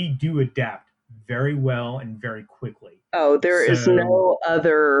we do adapt very well and very quickly. Oh, there is So no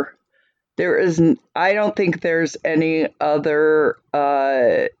other. There isn't. I don't think there's any other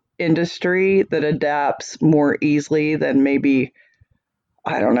industry that adapts more easily than maybe.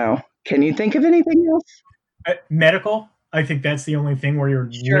 I don't know. Can you think of anything else? medical, I think that's the only thing where you're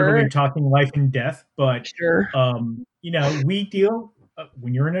literally Sure, talking life and death. But sure. we deal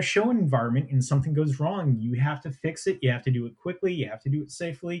when you're in a show environment and something goes wrong, you have to fix it. You have to do it quickly. You have to do it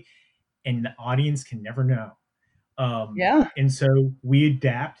safely, and the audience can never know. Yeah. And so we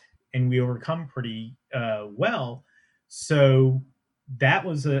adapt and we overcome pretty well. So that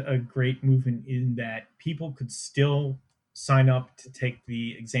was a great movement in that people could still sign up to take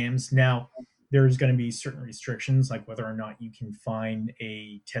the exams. Now, there's going to be certain restrictions, like whether or not you can find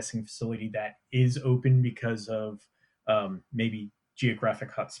a testing facility that is open because of maybe geographic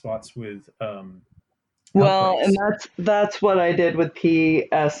hotspots with Well, and outbreaks. that's what I did with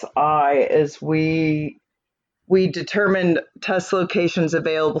PSI is we determined test locations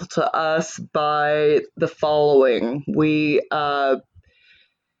available to us by the following. We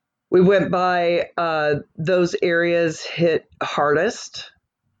went by those areas hit hardest,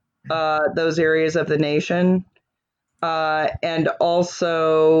 those areas of the nation, and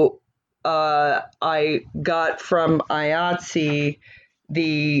also I got from IATSE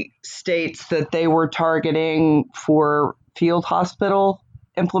the states that they were targeting for field hospital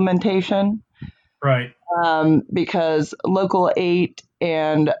implementation, Right. because Local 8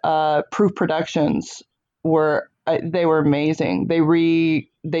 and Proof Productions they were amazing. They reconfigured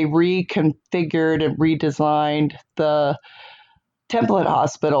and redesigned the template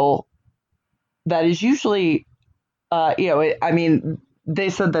hospital that is usually, I mean, they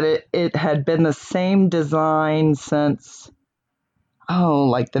said that it had been the same design since,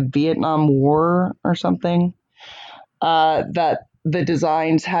 like the Vietnam War or something. That the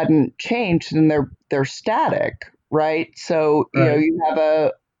designs hadn't changed and they're static, right? So Right.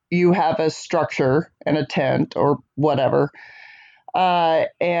 you have a structure and a tent or whatever,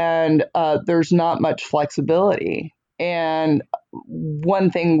 and there's not much flexibility. And one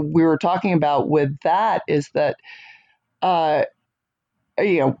thing we were talking about with that is that uh,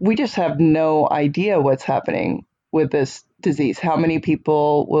 we just have no idea what's happening with this disease. How many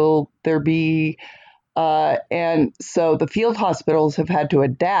people will there be? And so the field hospitals have had to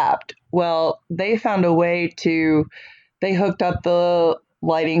adapt. Well, they found a way they hooked up the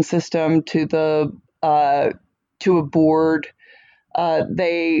lighting system to a board.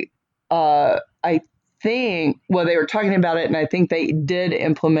 I think, well, they were talking about it, and I think they did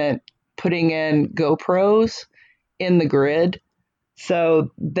implement putting in GoPros in the grid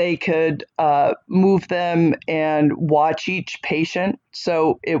so they could move them and watch each patient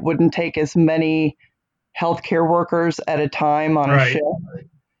so it wouldn't take as many healthcare workers at a time on a Right. shift.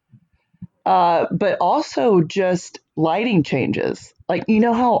 But also just lighting changes. Like, you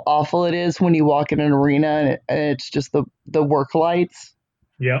know how awful it is when you walk in an arena and it's just the work lights?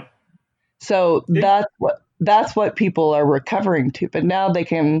 Yep. So that's what people are recovering to. But now they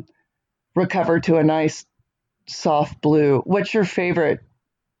can recover to a nice soft blue. What's your favorite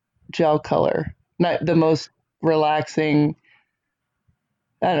gel color? Not the most relaxing.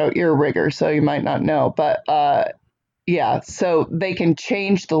 I don't know, you're a rigger, so you might not know, but yeah, so they can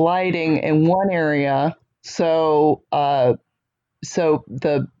change the lighting in one area, so the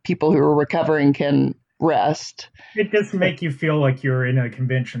people who are recovering can rest. It does make you feel like you're in a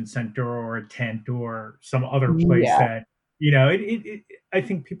convention center or a tent or some other place Yeah. that, I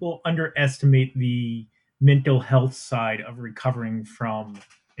think people underestimate the mental health side of recovering from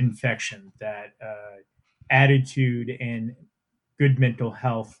infection, that attitude and good mental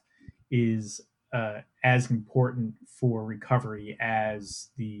health is as important for recovery as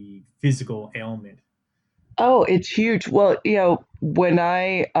the physical ailment. Oh, it's huge. Well, when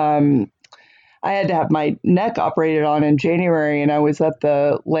I had to have my neck operated on in January, and I was at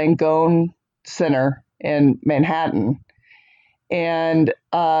the Langone Center in Manhattan. And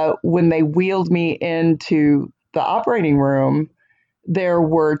when they wheeled me into the operating room, there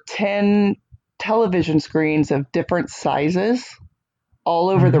were 10 television screens of different sizes all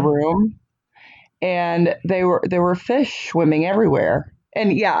over the Hmm. room, and there were fish swimming everywhere.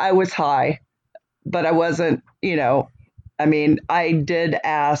 And yeah, I was high, but I wasn't, I mean, I did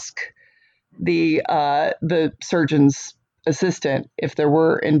ask the surgeon's assistant if there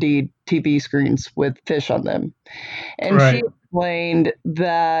were indeed TV screens with fish on them. And she Right. explained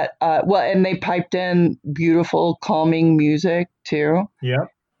that, and they piped in beautiful, calming music too. Yep.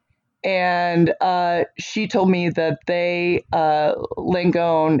 And she told me that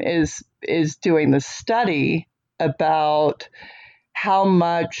Langone is doing the study about how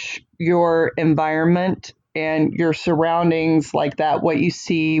much your environment and your surroundings, like that, what you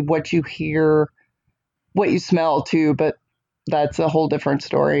see, what you hear, what you smell too, but that's a whole different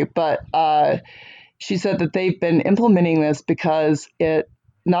story. But she said that they've been implementing this because it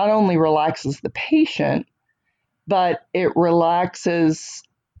not only relaxes the patient, but it relaxes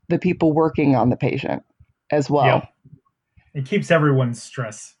the people working on the patient as well. Yep. It keeps everyone's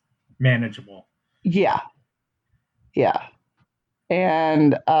stress manageable. Yeah, yeah.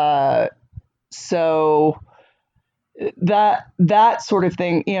 And so that sort of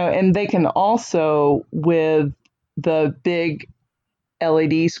thing, and they can also with the big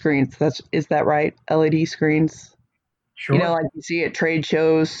LED screens. Is that right? LED screens. Sure. Like you see at trade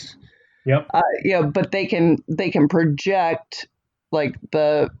shows. Yep. But they can project like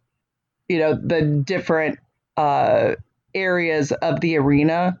the different areas of the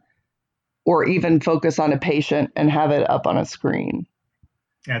arena or even focus on a patient and have it up on a screen.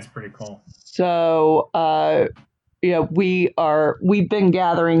 That's pretty cool. So, we've been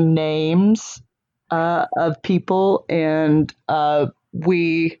gathering names of people, and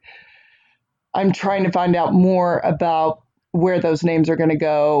I'm trying to find out more about where those names are going to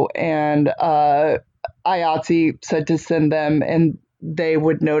go. And IATSE said to send them, and they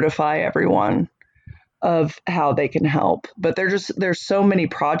would notify everyone of how they can help. But there's so many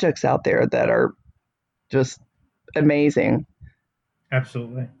projects out there that are just amazing.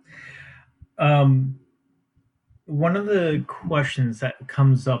 Absolutely. One of the questions that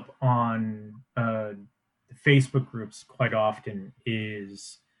comes up on Facebook groups quite often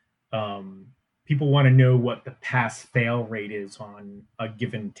is people want to know what the pass-fail rate is on a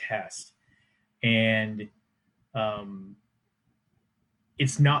given test. And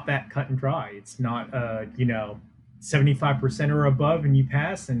it's not that cut and dry. It's not, 75% or above and you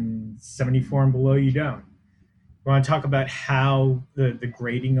pass, and 74 and below you don't. You want to talk about how the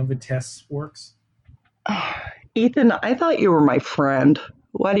grading of the tests works? Ethan, I thought you were my friend.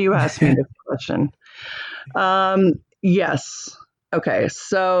 Why do you ask me this question? Yes. Okay.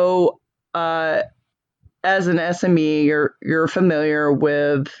 So, as an SME, you're familiar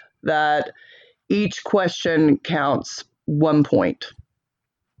with that. Each question counts 1 point,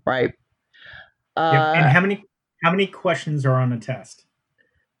 right? Yep. And how many questions are on a test?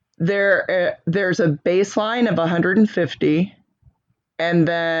 There's a baseline of 150, and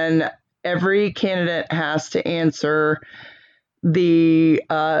then every candidate has to answer the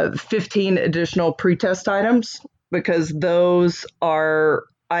 15 additional pretest items, because those are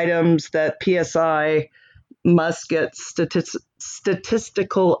items that PSI must get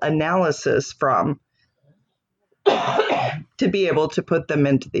statistical analysis from to be able to put them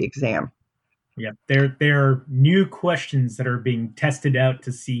into the exam. Yeah, they're new questions that are being tested out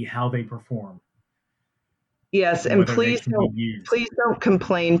to see how they perform. Yes, and please don't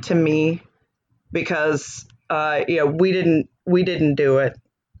complain to me, because we didn't do it.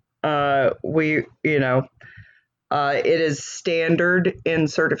 It is standard in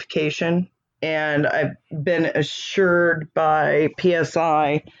certification, and I've been assured by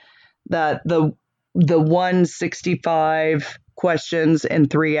PSI that the 165 questions in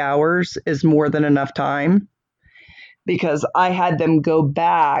 3 hours is more than enough time, because I had them go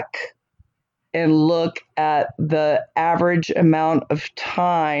back and look at the average amount of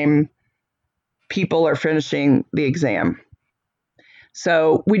time people are finishing the exam.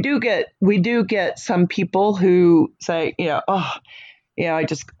 So we do get some people who say, I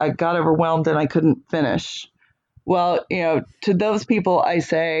got overwhelmed and I couldn't finish. Well, to those people, I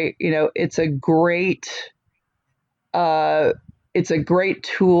say, it's a great tool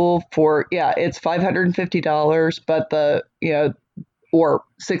for, it's $550, but or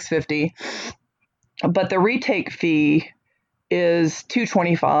 $650, but the retake fee is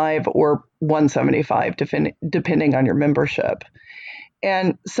 $225 or $175, depending on your membership.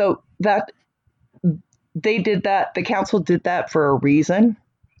 And so that the council did that for a reason,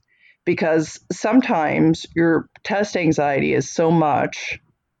 because sometimes your test anxiety is so much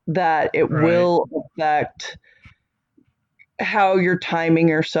that it will affect how you're timing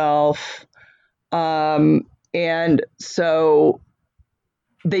yourself. And so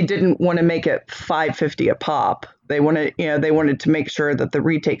they didn't want to make it $550 a pop. They wanted to make sure that the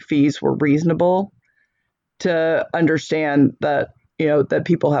retake fees were reasonable, to understand that that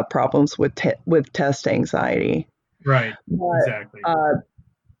people have problems with test anxiety. Right. Exactly.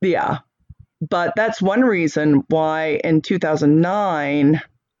 Yeah. But that's one reason why in 2009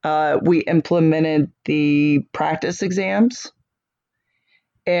 we implemented the practice exams.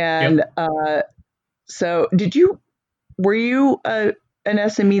 And so were you an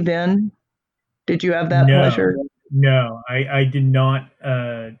SME then? Did you have that pleasure? No, I did not.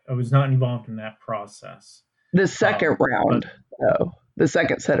 I was not involved in that process. The second round, though. The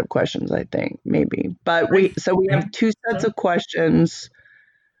second set of questions, I think, maybe. But we have 2 sets of questions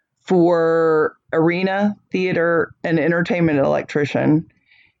for arena, theater, and entertainment electrician.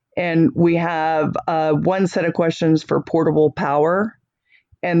 And we have 1 set of questions for portable power.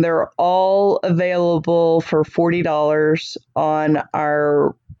 And they're all available for $40 on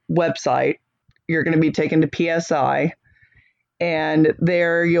our website. You're going to be taken to PSI. And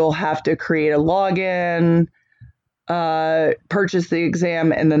there you'll have to create a login, purchase the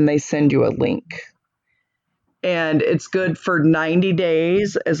exam, and then they send you a link. And it's good for 90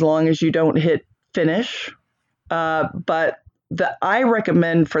 days as long as you don't hit finish. But I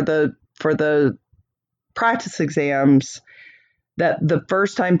recommend for the practice exams that the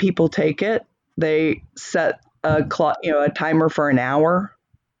first time people take it, they set a timer for an hour,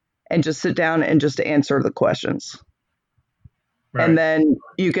 and just sit down and just answer the questions. Right. And then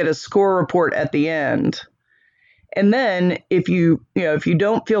you get a score report at the end. And then if you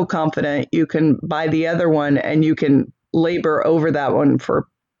don't feel confident, you can buy the other one and you can labor over that one for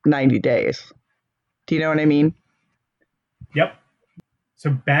 90 days. Do you know what I mean? Yep. So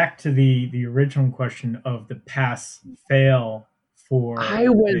back to the original question of the pass fail for I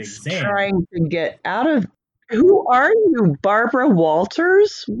the was exam. trying to get out of. Who are you, Barbara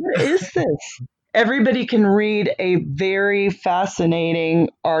Walters? What is this? Everybody can read a very fascinating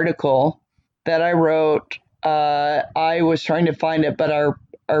article that I wrote. I was trying to find it, but our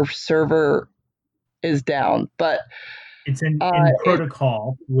server is down. But It's in it,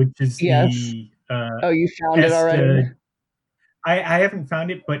 Protocol, which is yes. the Oh, you found it already? ESTA. I haven't found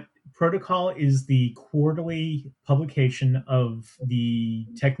it, but Protocol is the quarterly publication of the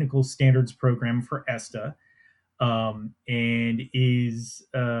Technical Standards Program for ESTA, and is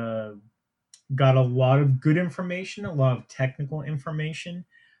got a lot of good information, a lot of technical information.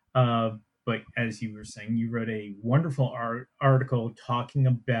 But as you were saying, you wrote a wonderful article talking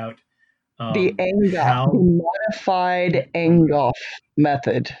about The how the modified Engolf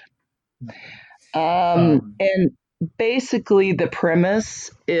method. And basically the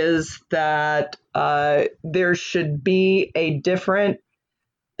premise is that there should be a different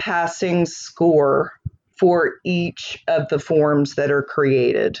passing score for each of the forms that are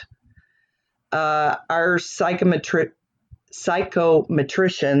created. Our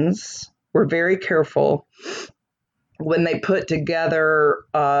psychometricians were very careful when they put together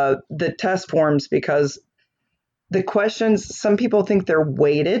the test forms, because the questions, some people think they're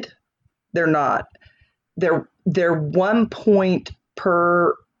weighted. They're not. They're 1 point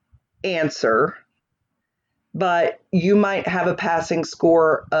per answer, but you might have a passing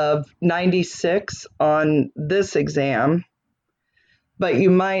score of 96 on this exam, but you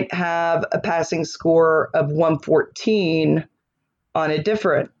might have a passing score of 114 on a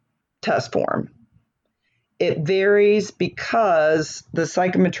different test form. It varies because the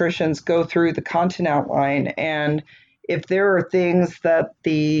psychometricians go through the content outline, and if there are things that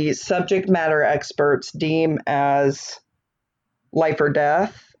the subject matter experts deem as life or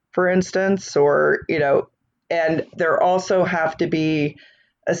death, for instance, or, and there also have to be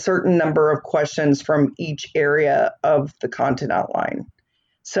a certain number of questions from each area of the content outline.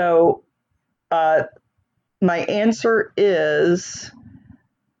 So my answer is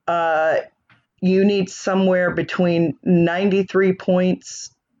you need somewhere between 93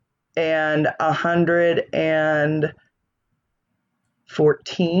 points and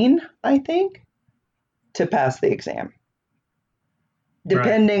 114, I think, to pass the exam,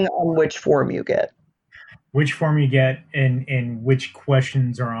 depending on which form you get. Which form you get and which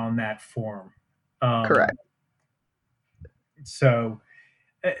questions are on that form. Correct. So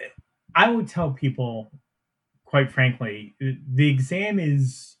I would tell people, quite frankly, the exam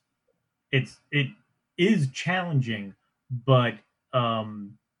is challenging, but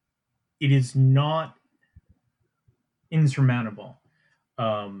it is not insurmountable.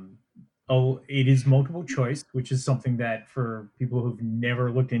 It is multiple choice, which is something that for people who've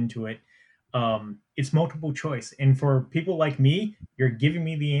never looked into it, it's multiple choice. And for people like me, you're giving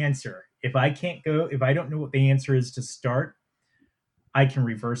me the answer. If I don't know what the answer is to start, I can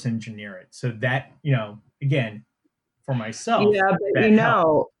reverse engineer it. So that, again, for myself. Yeah, but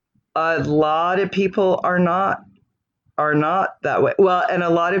a lot of people are not that way. Well, and a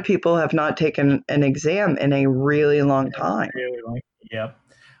lot of people have not taken an exam in a really long time. Yep.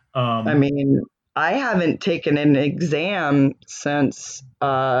 I mean, I haven't taken an exam since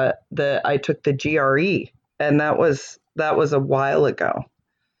I took the GRE, and that was a while ago.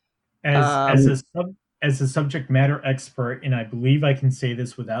 As a subject matter expert, and I believe I can say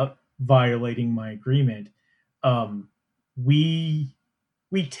this without violating my agreement, we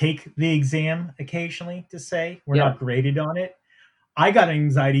take the exam occasionally to say we're not graded on it. I got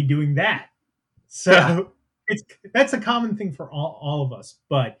anxiety doing that. So that's a common thing for all of us.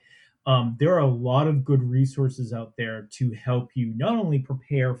 But there are a lot of good resources out there to help you not only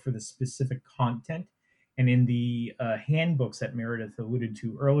prepare for the specific content, and in the handbooks that Meredith alluded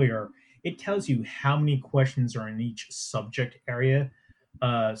to earlier, it tells you how many questions are in each subject area.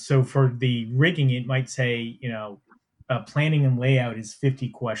 So for the rigging, it might say, planning and layout is 50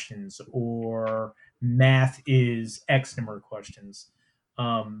 questions, or math is X number of questions.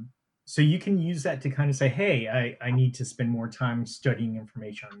 So you can use that to kind of say, hey, I need to spend more time studying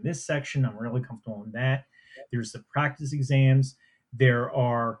information on this section. I'm really comfortable in that. There's the practice exams. There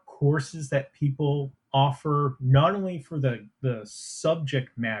are courses that people offer not only for the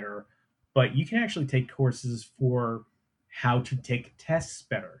subject matter, but you can actually take courses for how to take tests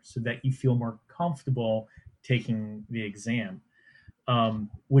better so that you feel more comfortable taking the exam.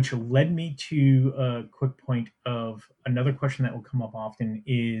 Which led me to a quick point of another question that will come up often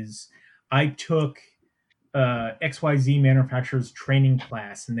is I took XYZ manufacturer's training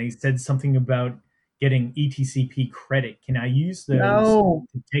class and they said something about getting ETCP credit. Can I use those No,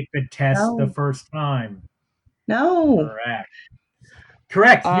 to take the test the no, first time? no. Correct.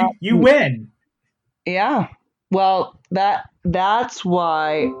 Correct. Um, You win. yeah. Well, that's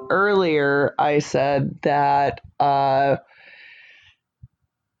why earlier I said that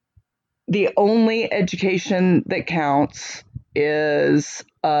the only education that counts is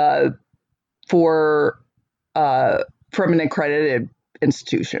for from an accredited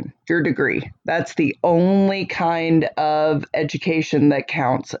institution, your degree. That's the only kind of education that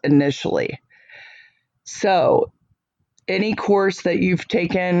counts initially. So any course that you've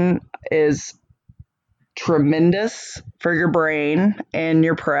taken is tremendous for your brain and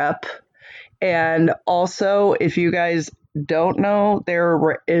your prep. And also, if you guys don't know,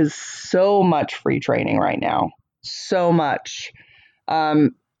 there is so much free training right now. So much.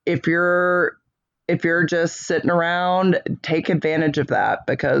 If you're just sitting around, take advantage of that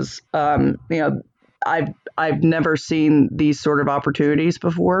because I've never seen these sort of opportunities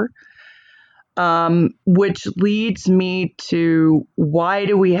before. Which leads me to why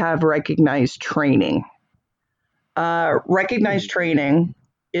do we have recognized training? Recognized training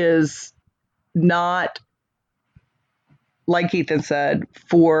is not, like Ethan said,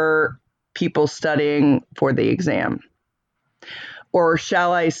 for people studying for the exam. Or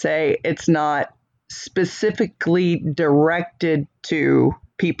shall I say, it's not specifically directed to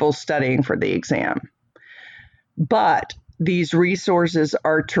people studying for the exam. But these resources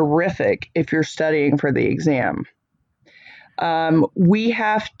are terrific if you're studying for the exam. We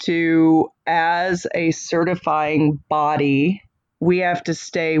have to, as a certifying body, we have to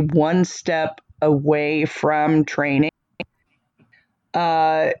stay one step away from training.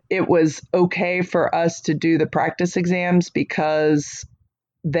 It was okay for us to do the practice exams because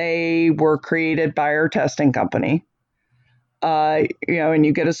they were created by our testing company. And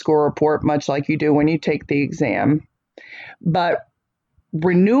you get a score report much like you do when you take the exam. But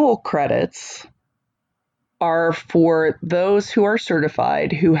renewal credits are for those who are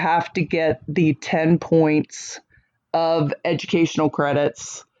certified who have to get the 10 points of educational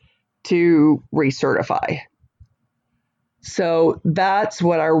credits to recertify. So that's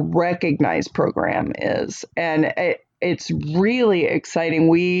what our recognized program is. And it's really exciting.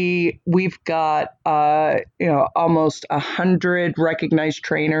 We've got almost 100 recognized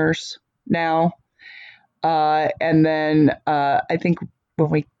trainers now. And then I think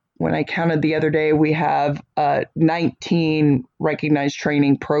when I counted the other day, we have 19 recognized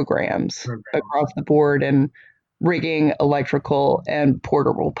training programs across the board in rigging, electrical, and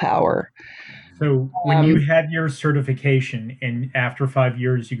portable power. So when you had your certification and after 5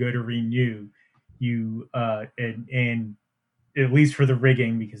 years you go to renew, you and at least for the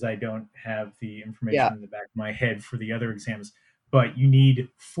rigging, because I don't have the information in the back of my head for the other exams, but you need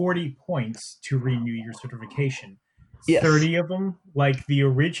 40 points to renew your certification. Yes. 30 of them, like the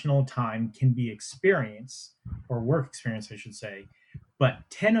original time, can be experience or work experience, I should say. But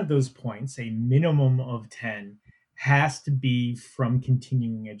 10 of those points, a minimum of 10, has to be from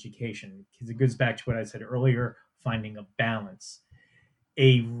continuing education because it goes back to what I said earlier, finding a balance.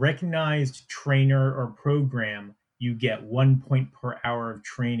 A recognized trainer or program, you get 1 point per hour of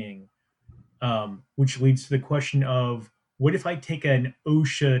training, which leads to the question of what if I take an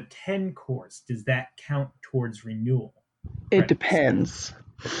OSHA 10 course? Does that count towards renewal? It depends.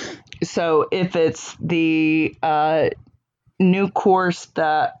 So if it's the new course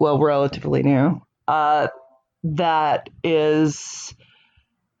that, well, relatively new, that is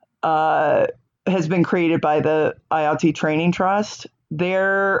has been created by the IoT Training Trust,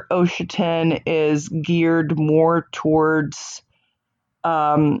 their OSHA 10 is geared more towards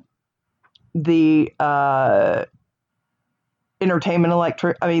the the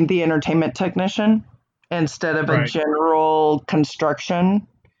entertainment technician instead of a general construction.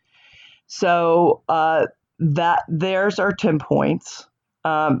 So that theirs are 10 points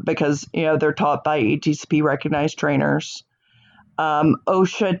because they're taught by ETCP recognized trainers.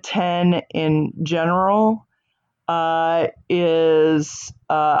 OSHA 10 in general is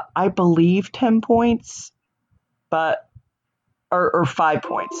I believe 10 points, but or 5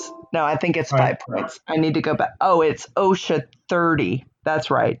 points. No, I think it's 5 points. I need to go back. Oh, it's OSHA 30. That's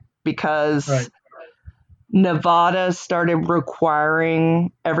right. Because Nevada started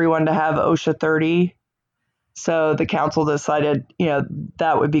requiring everyone to have OSHA 30. So the council decided,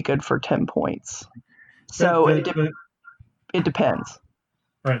 that would be good for 10 points. So It depends.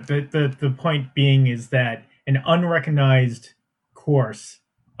 Right. The point being is that an unrecognized course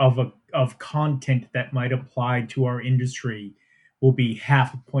of content that might apply to our industry will be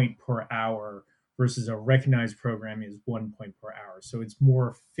half a point per hour versus a recognized program is 1 point per hour. So it's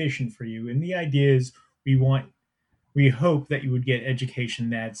more efficient for you. And the idea is we hope that you would get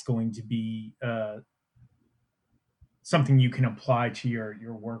education that's going to be something you can apply to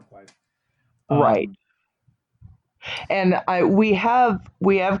your work life. Right. And we have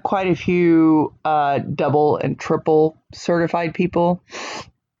quite a few double and triple certified people.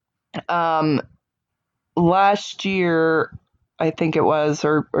 Last year, I think it was,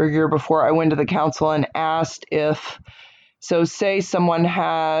 or year before, I went to the council and asked if, so say someone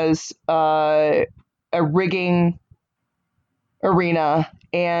has a rigging, arena,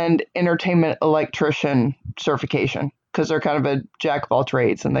 and entertainment electrician certification, because they're kind of a jack of all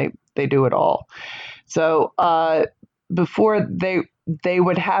trades and they do it all. So before they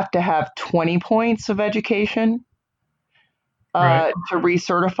would have to have 20 points of education Right. to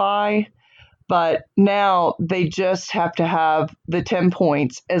recertify, but now they just have to have the 10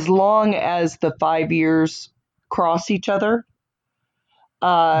 points as long as the 5 years cross each other.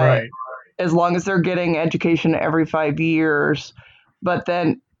 Right. As long as they're getting education every 5 years, but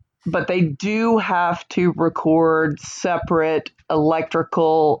they do have to record separate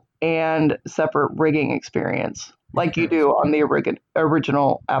electrical and separate rigging experience, like you do on the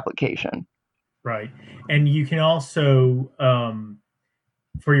original application. Right. And you can also,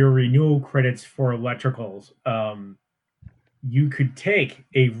 for your renewal credits for electricals, you could take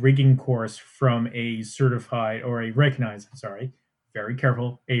a rigging course from a certified or a recognized, sorry, very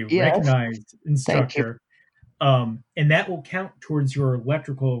careful, a Yes. recognized instructor. And that will count towards your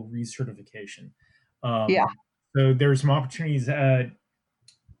electrical recertification. Yeah. So there's some opportunities.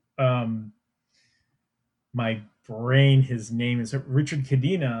 My brain, his name is Richard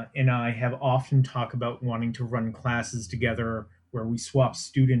Cadena, and I have often talked about wanting to run classes together where we swap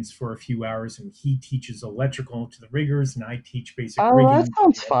students for a few hours, and he teaches electrical to the riggers, and I teach basic rigging that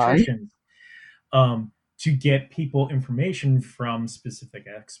sounds to fun. electricians, to get people information from specific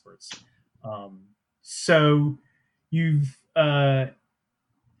experts. So you've applied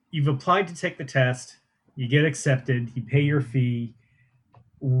to take the test, you get accepted, you pay your fee.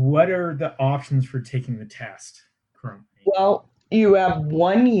 What are the options for taking the test currently? Well, you have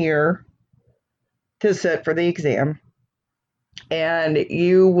 1 year to sit for the exam, and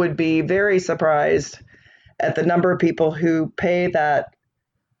you would be very surprised at the number of people who pay that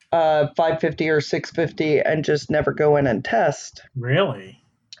 $550 or $650 and just never go in and test. Really?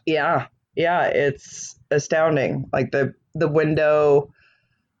 Yeah, it's astounding. Like the window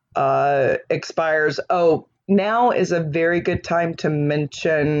expires. Oh, now is a very good time to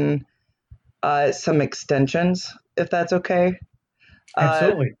mention some extensions, if that's okay.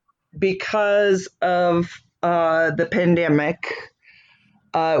 Absolutely. Because of the pandemic,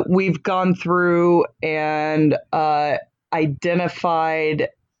 we've gone through and identified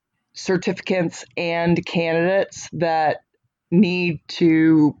certificates and candidates that need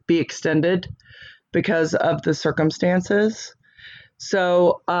to be extended because of the circumstances.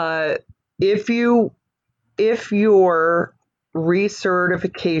 So if your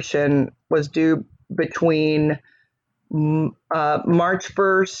recertification was due between March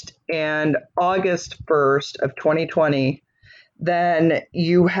 1st and August 1st of 2020, then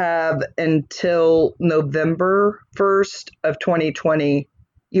you have until November 1st of 2020.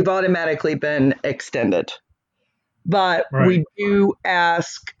 You've automatically been extended. But we do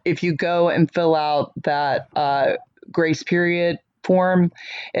ask, if you go and fill out that grace period form,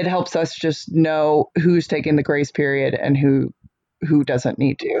 it helps us just know who's taking the grace period and who doesn't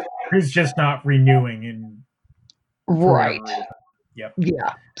need to. Who's just not renewing in Right. Yep.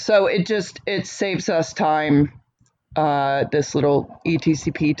 Yeah. So it saves us time, this little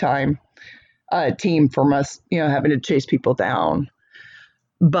ETCP time team from us, having to chase people down.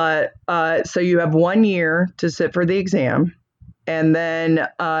 But so you have 1 year to sit for the exam. And then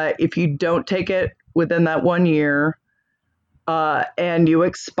if you don't take it within that 1 year and you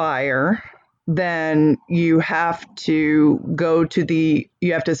expire, then you have to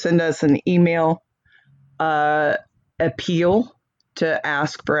you have to send us an email appeal to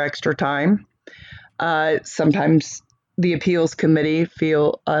ask for extra time. Sometimes the appeals committee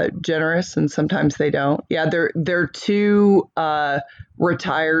feel generous, and sometimes they don't. Yeah, there are two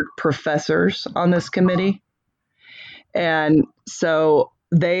retired professors on this committee, and so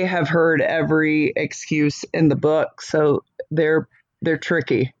they have heard every excuse in the book. So they're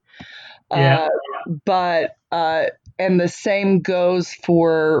tricky. Yeah. And the same goes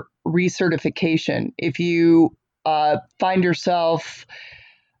for recertification. If you find yourself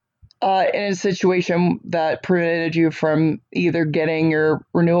in a situation that prevented you from either getting your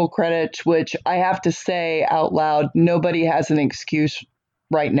renewal credits, which I have to say out loud, nobody has an excuse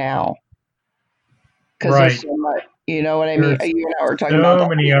right now because Right. there's so much, you know what I mean? There's You and I were talking about so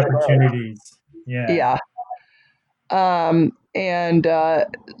that. many opportunities. Yeah. Yeah. And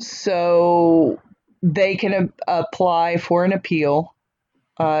so they can apply for an appeal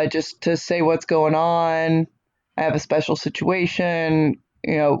just to say what's going on. I have a special situation.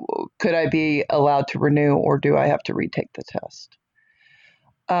 You know, could I be allowed to renew or do I have to retake the test?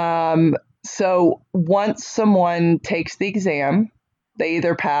 So once someone takes the exam, they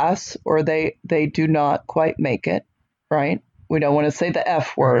either pass or they do not quite make it, right? We don't want to say the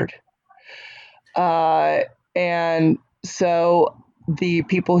F word. And so the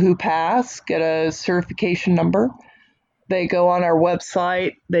people who pass get a certification number. They go on our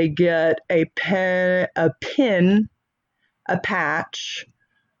website, they get a pen, a pin, a patch,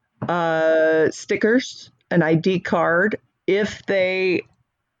 stickers, an ID card. If they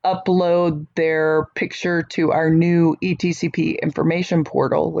upload their picture to our new ETCP information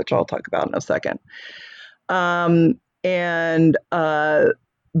portal, which I'll talk about in a second, and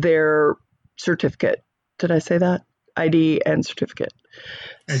their certificate. Did I say that? ID and certificate.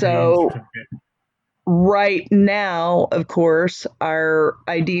 So right now, of course, our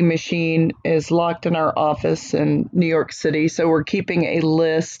ID machine is locked in our office in New York City. So we're keeping a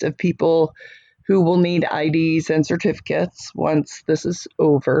list of people who will need IDs and certificates once this is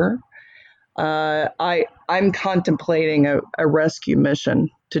over. I'm contemplating a rescue mission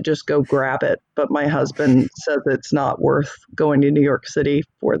to just go grab it, but my husband says it's not worth going to New York City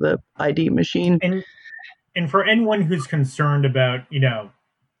for the ID machine. And for anyone who's concerned about,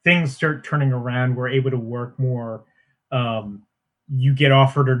 things start turning around, we're able to work more. You get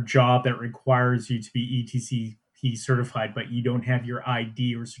offered a job that requires you to be ETCP certified, but you don't have your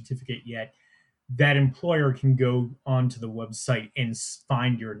ID or certificate yet. That employer can go onto the website and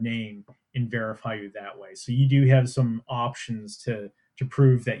find your name and verify you that way. So you do have some options to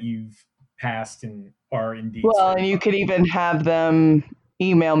prove that you've passed and are indeed certified. And you could even have them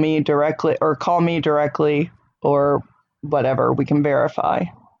email me directly or call me directly or whatever. We can verify.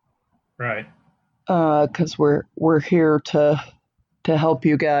 Right. Because we're here to help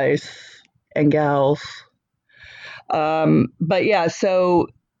you guys and gals. But yeah, so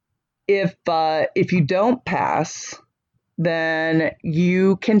if you don't pass, then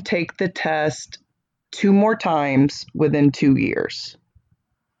you can take the test 2 more times within 2 years.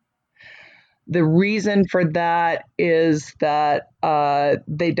 The reason for that is that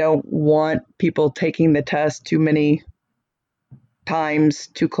they don't want people taking the test too many times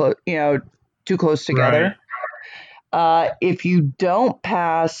too close together. Right. If you don't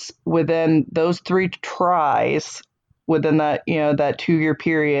pass within those 3 tries within that 2-year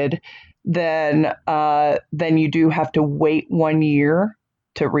period, then you do have to wait 1 year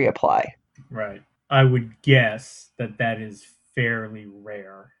to reapply. Right. I would guess that is fairly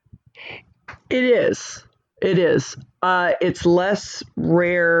rare. It is. It's less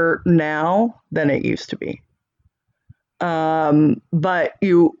rare now than it used to be. But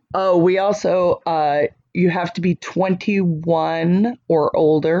we also, you have to be 21 or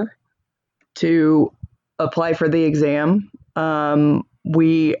older to apply for the exam.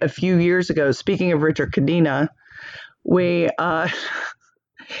 A few years ago, speaking of Richard Cadena,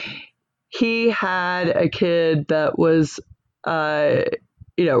 he had a kid that was,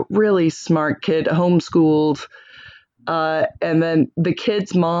 really smart kid, homeschooled. And then the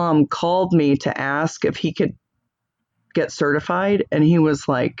kid's mom called me to ask if he could get certified. And he was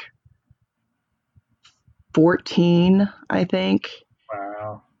like 14, I think.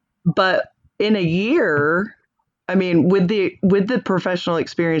 Wow. But in a year, I mean, with the professional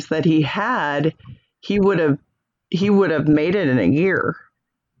experience that he had, he would have made it in a year.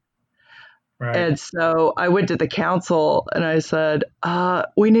 Right. And so I went to the council and I said,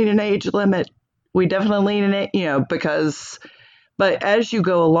 we need an age limit. We definitely need it, but as you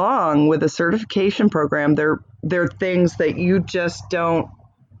go along with a certification program, there are things that you just don't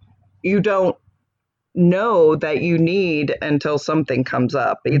know that you need until something comes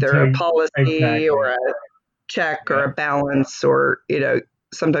up, either a policy or a check or a balance, or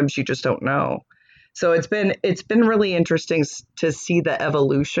sometimes you just don't know. So it's been really interesting to see the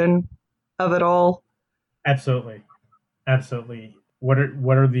evolution of it all. Absolutely. What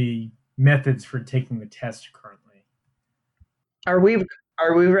are the methods for taking the test currently? Are we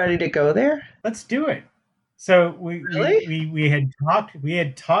ready to go there? Let's do it. So Really? we had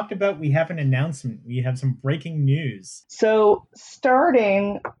talked about, we have an announcement. We have some breaking news. So,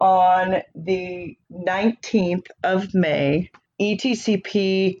 starting on the 19th of May,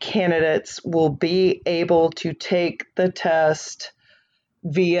 ETCP candidates will be able to take the test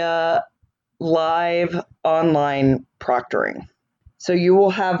via live online proctoring. So you will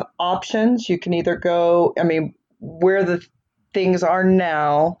have options. You can either go, I mean, where the things are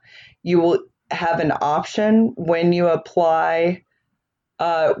now, you will have an option when you apply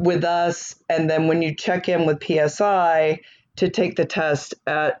with us, and then when you check in with PSI to take the test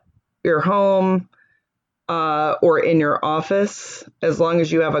at your home or in your office, as long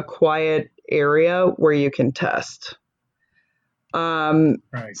as you have a quiet area where you can test. Right.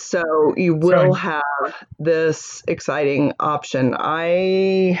 So you So will have this exciting option.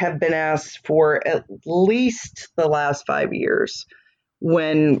 I have been asked for at least the last 5 years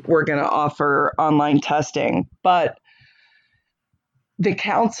when we're going to offer online testing, but the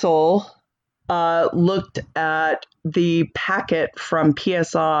council looked at the packet from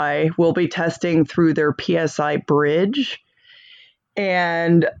PSI. We'll be testing through their PSI bridge,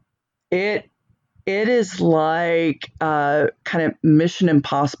 and it is like kind of Mission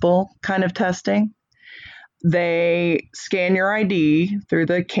Impossible kind of testing. They scan your ID through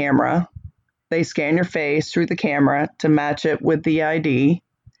the camera. They scan your face through the camera to match it with the ID,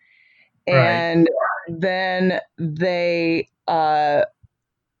 right. and then they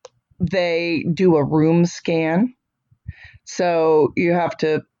do a room scan. So you have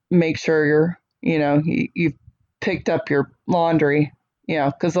to make sure you've picked up your laundry,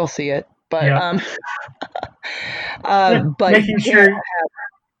 because they'll see it. But Yeah. but you Making can't sure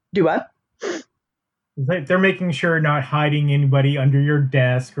do what? they're making sure not hiding anybody under your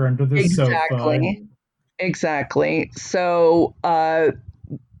desk or under the sofa. Exactly. So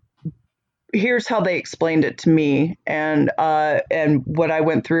here's how they explained it to me, and what I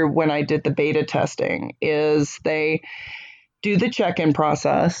went through when I did the beta testing is they do the check-in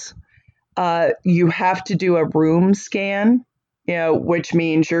process. You have to do a room scan, which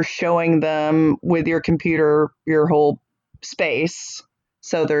means you're showing them with your computer your whole space.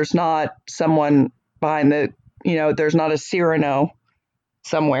 So there's not someone behind there's not a Cyrano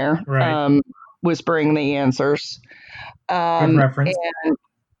somewhere Right. whispering the answers. Good reference. And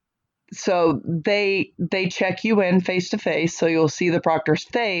so they check you in face to face, so you'll see the proctor's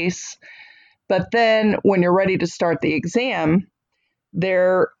face. But then when you're ready to start the exam,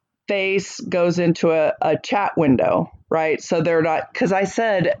 their face goes into a chat window, right? So they're not, because I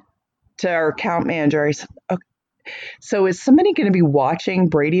said to our account manager, I said, okay, so is somebody going to be watching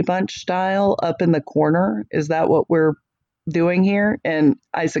Brady Bunch style up in the corner? Is that what we're doing here? And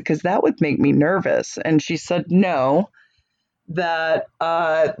I said, because that would make me nervous. And she said, no, that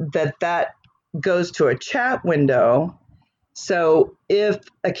goes to a chat window. So if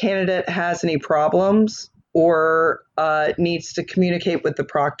a candidate has any problems or needs to communicate with the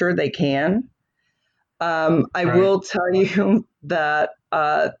proctor, they can. I will tell you that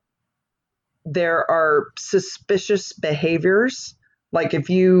there are suspicious behaviors. Like if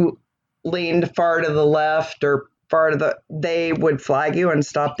you leaned far to the left or they would flag you and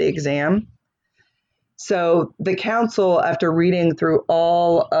stop the exam. So the council, after reading through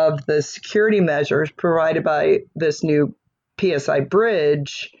all of the security measures provided by this new PSI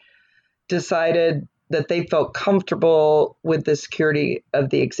bridge, decided that they felt comfortable with the security of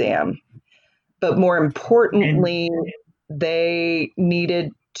the exam. But more importantly, they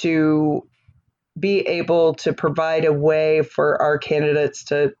needed to be able to provide a way for our candidates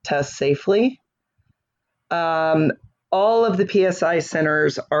to test safely. All of the PSI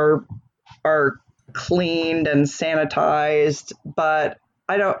centers are cleaned and sanitized, but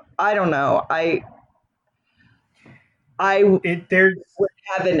I don't know. I would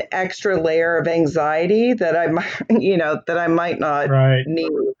have an extra layer of anxiety that I might not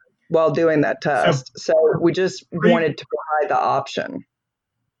need while doing that test. So we just wanted to provide the option.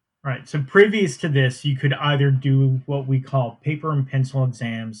 Right. So previous to this, you could either do what we call paper and pencil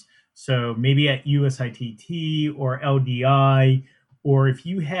exams. So maybe at USITT or LDI, or if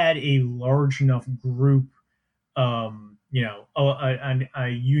you had a large enough group, a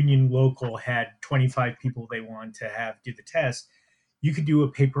union local had 25 people they wanted to have do the test, you could do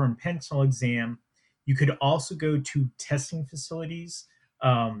a paper and pencil exam. You could also go to testing facilities.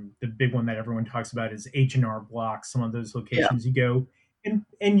 The big one that everyone talks about is H&R Block. Some of those locations you go and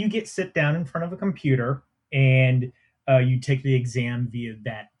you sit down in front of a computer and you take the exam via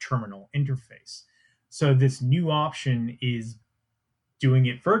that terminal interface. So this new option is doing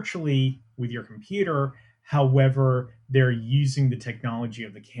it virtually with your computer. However, they're using the technology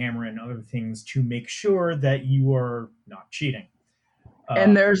of the camera and other things to make sure that you are not cheating.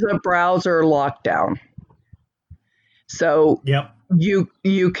 And there's a browser lockdown. So Yep.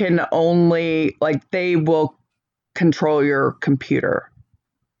 you can only, like, they will control your computer,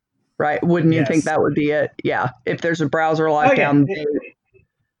 right? Wouldn't you think Yes. that would be it? Yeah. If there's a browser lockdown,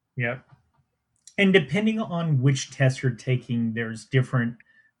 Yep. And depending on which test you're taking, there's different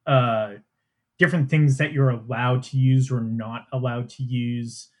things that you're allowed to use or not allowed to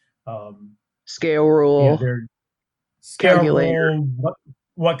use. scale rule, They're scale calculator. rule,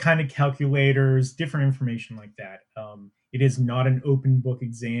 what kind of calculators, different information like that. It is not an open book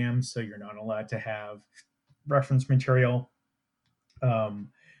exam, so you're not allowed to have reference material.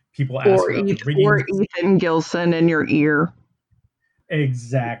 People ask about the rigging. Or Ethan Gilson in your ear.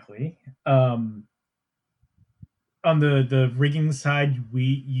 Exactly. On the rigging side,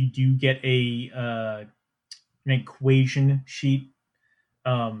 you do get an equation sheet.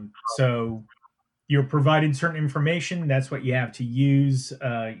 So you're provided certain information. That's what you have to use.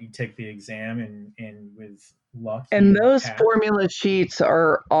 You take the exam, and with luck, and you those pass. formula sheets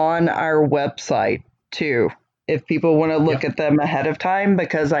are on our website too, if people want to look at them ahead of time,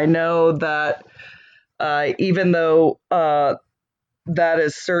 because I know that even though that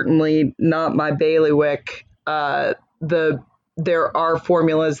is certainly not my bailiwick, there are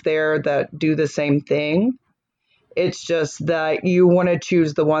formulas there that do the same thing. It's just that you want to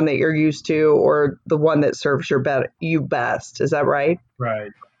choose the one that you're used to, or the one that serves you best. Is that right?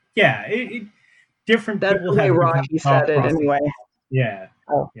 Right. Yeah. Different That's people the way have Rocky different said thought it processes. anyway. Yeah.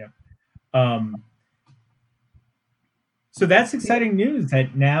 Oh. Yeah. So that's exciting news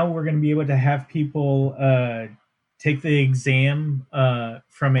that now we're going to be able to have people take the exam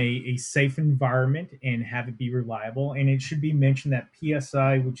from a safe environment and have it be reliable. And it should be mentioned that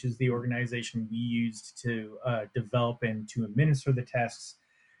PSI, which is the organization we used to develop and to administer the tests,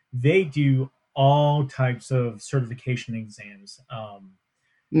 they do all types of certification exams.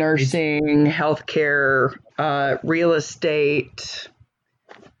 Nursing, healthcare, real estate.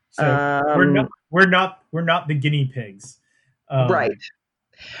 So we're not the guinea pigs. Right.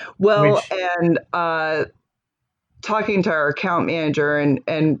 Well, which, and talking to our account manager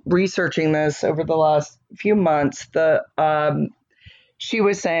and researching this over the last few months, she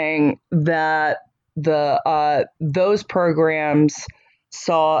was saying that those programs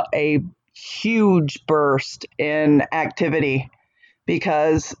saw a huge burst in activity,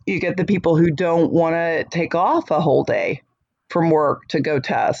 because you get the people who don't want to take off a whole day from work to go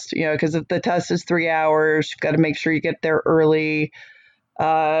test, because if the test is 3 hours, you've got to make sure you get there early.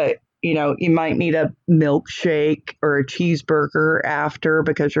 You might need a milkshake or a cheeseburger after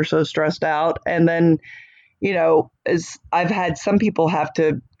because you're so stressed out. And then, as I've had some people have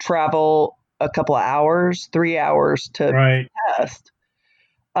to travel a couple of hours, 3 hours to test,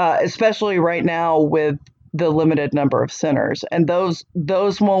 especially right now with the limited number of centers. And those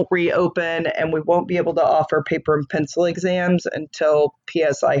won't reopen, and we won't be able to offer paper and pencil exams until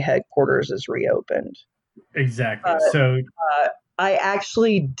PSI headquarters is reopened. Exactly. I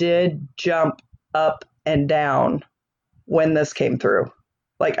actually did jump up and down when this came through.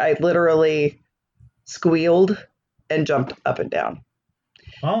 Like, I literally squealed and jumped up and down.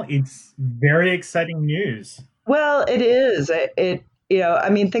 Well, it's very exciting news. Well, it is.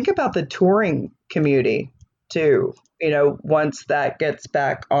 Think about the touring community too, once that gets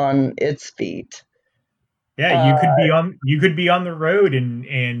back on its feet. Yeah, you could be on the road,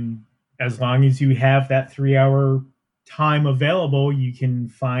 and as long as you have that 3 hour time available, you can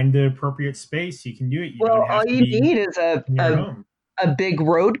find the appropriate space. You can do it. All you need is a big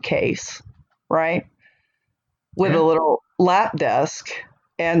road case, right? With a little lap desk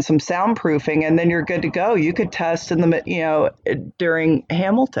and some soundproofing, and then you're good to go. You could test during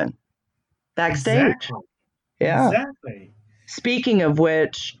Hamilton backstage. Exactly. Yeah. Exactly. Speaking of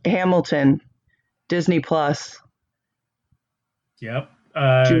which, Hamilton, Disney Plus. Yep.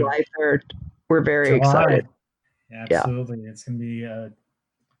 July 3rd. We're very excited. Absolutely. Yeah. It's going to be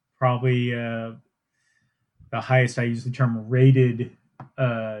probably the highest, I use the term, rated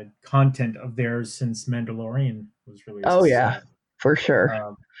content of theirs since Mandalorian was released. Oh, yeah, for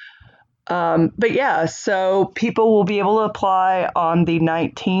sure. But yeah, so people will be able to apply on the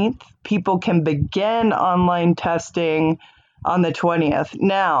 19th. People can begin online testing on the 20th.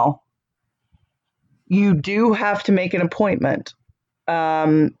 Now, you do have to make an appointment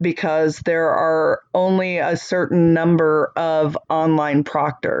because there are only a certain number of online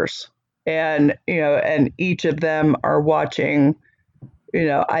proctors, and each of them are watching,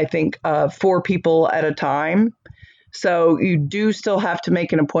 I think 4 people at a time. So you do still have to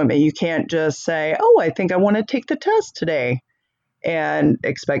make an appointment. You can't just say, oh, I think I want to take the test today and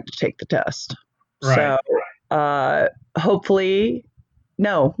expect to take the test. Right. So hopefully,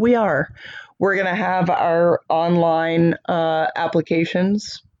 no, we are. We're going to have our online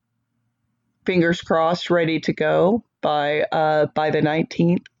applications, fingers crossed, ready to go by the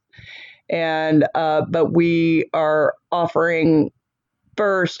 19th. And but we are offering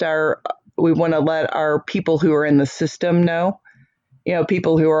first we want to let our people who are in the system know,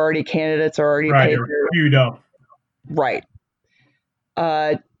 people who are already candidates are already Right. paid Or queued up. right,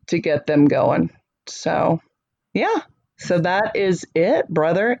 to get them going. So, yeah. So that is it,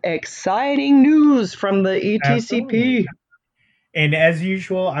 brother. Exciting news from the ETCP. Absolutely. And as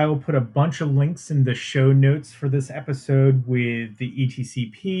usual, I will put a bunch of links in the show notes for this episode with the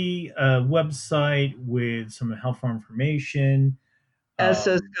ETCP website, with some helpful information.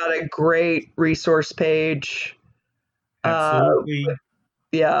 ESSA's got a great resource page. Absolutely.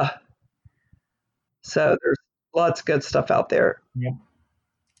 Yeah. So there's lots of good stuff out there. Yep.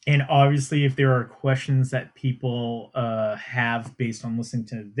 And obviously, if there are questions that people have based on listening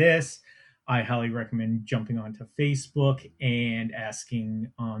to this, I highly recommend jumping onto Facebook and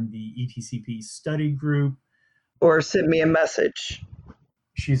asking on the ETCP study group. Or send me a message.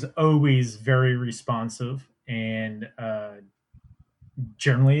 She's always very responsive and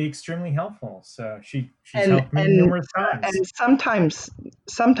generally extremely helpful. So she's helped me numerous times. And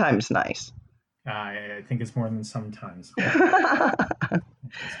sometimes nice. I think it's more than sometimes.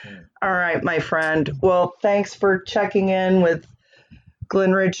 All right, my friend. Well, thanks for checking in with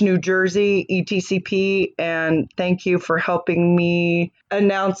Glenridge, New Jersey, ETCP, and thank you for helping me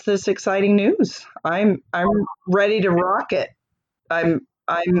announce this exciting news. I'm ready to rock it. I'm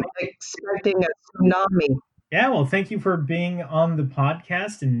expecting a tsunami. Yeah, well, thank you for being on the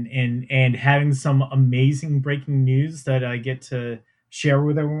podcast and having some amazing breaking news that I get to share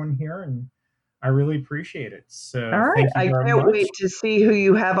with everyone here, and I really appreciate it. So, all right, I can't wait to see who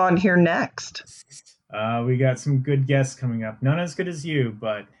you have on here next. We got some good guests coming up. Not as good as you,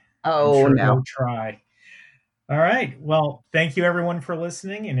 but we'll try. All right. Well, thank you everyone for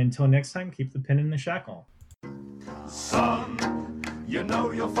listening, and until next time, keep the pin in the shackle. Son, you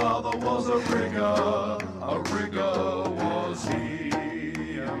know your father was a rigger was he.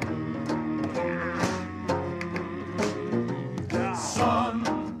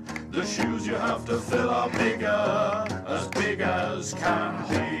 Son, the shoes you have to fill are bigger, as big as can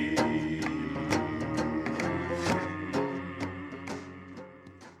be.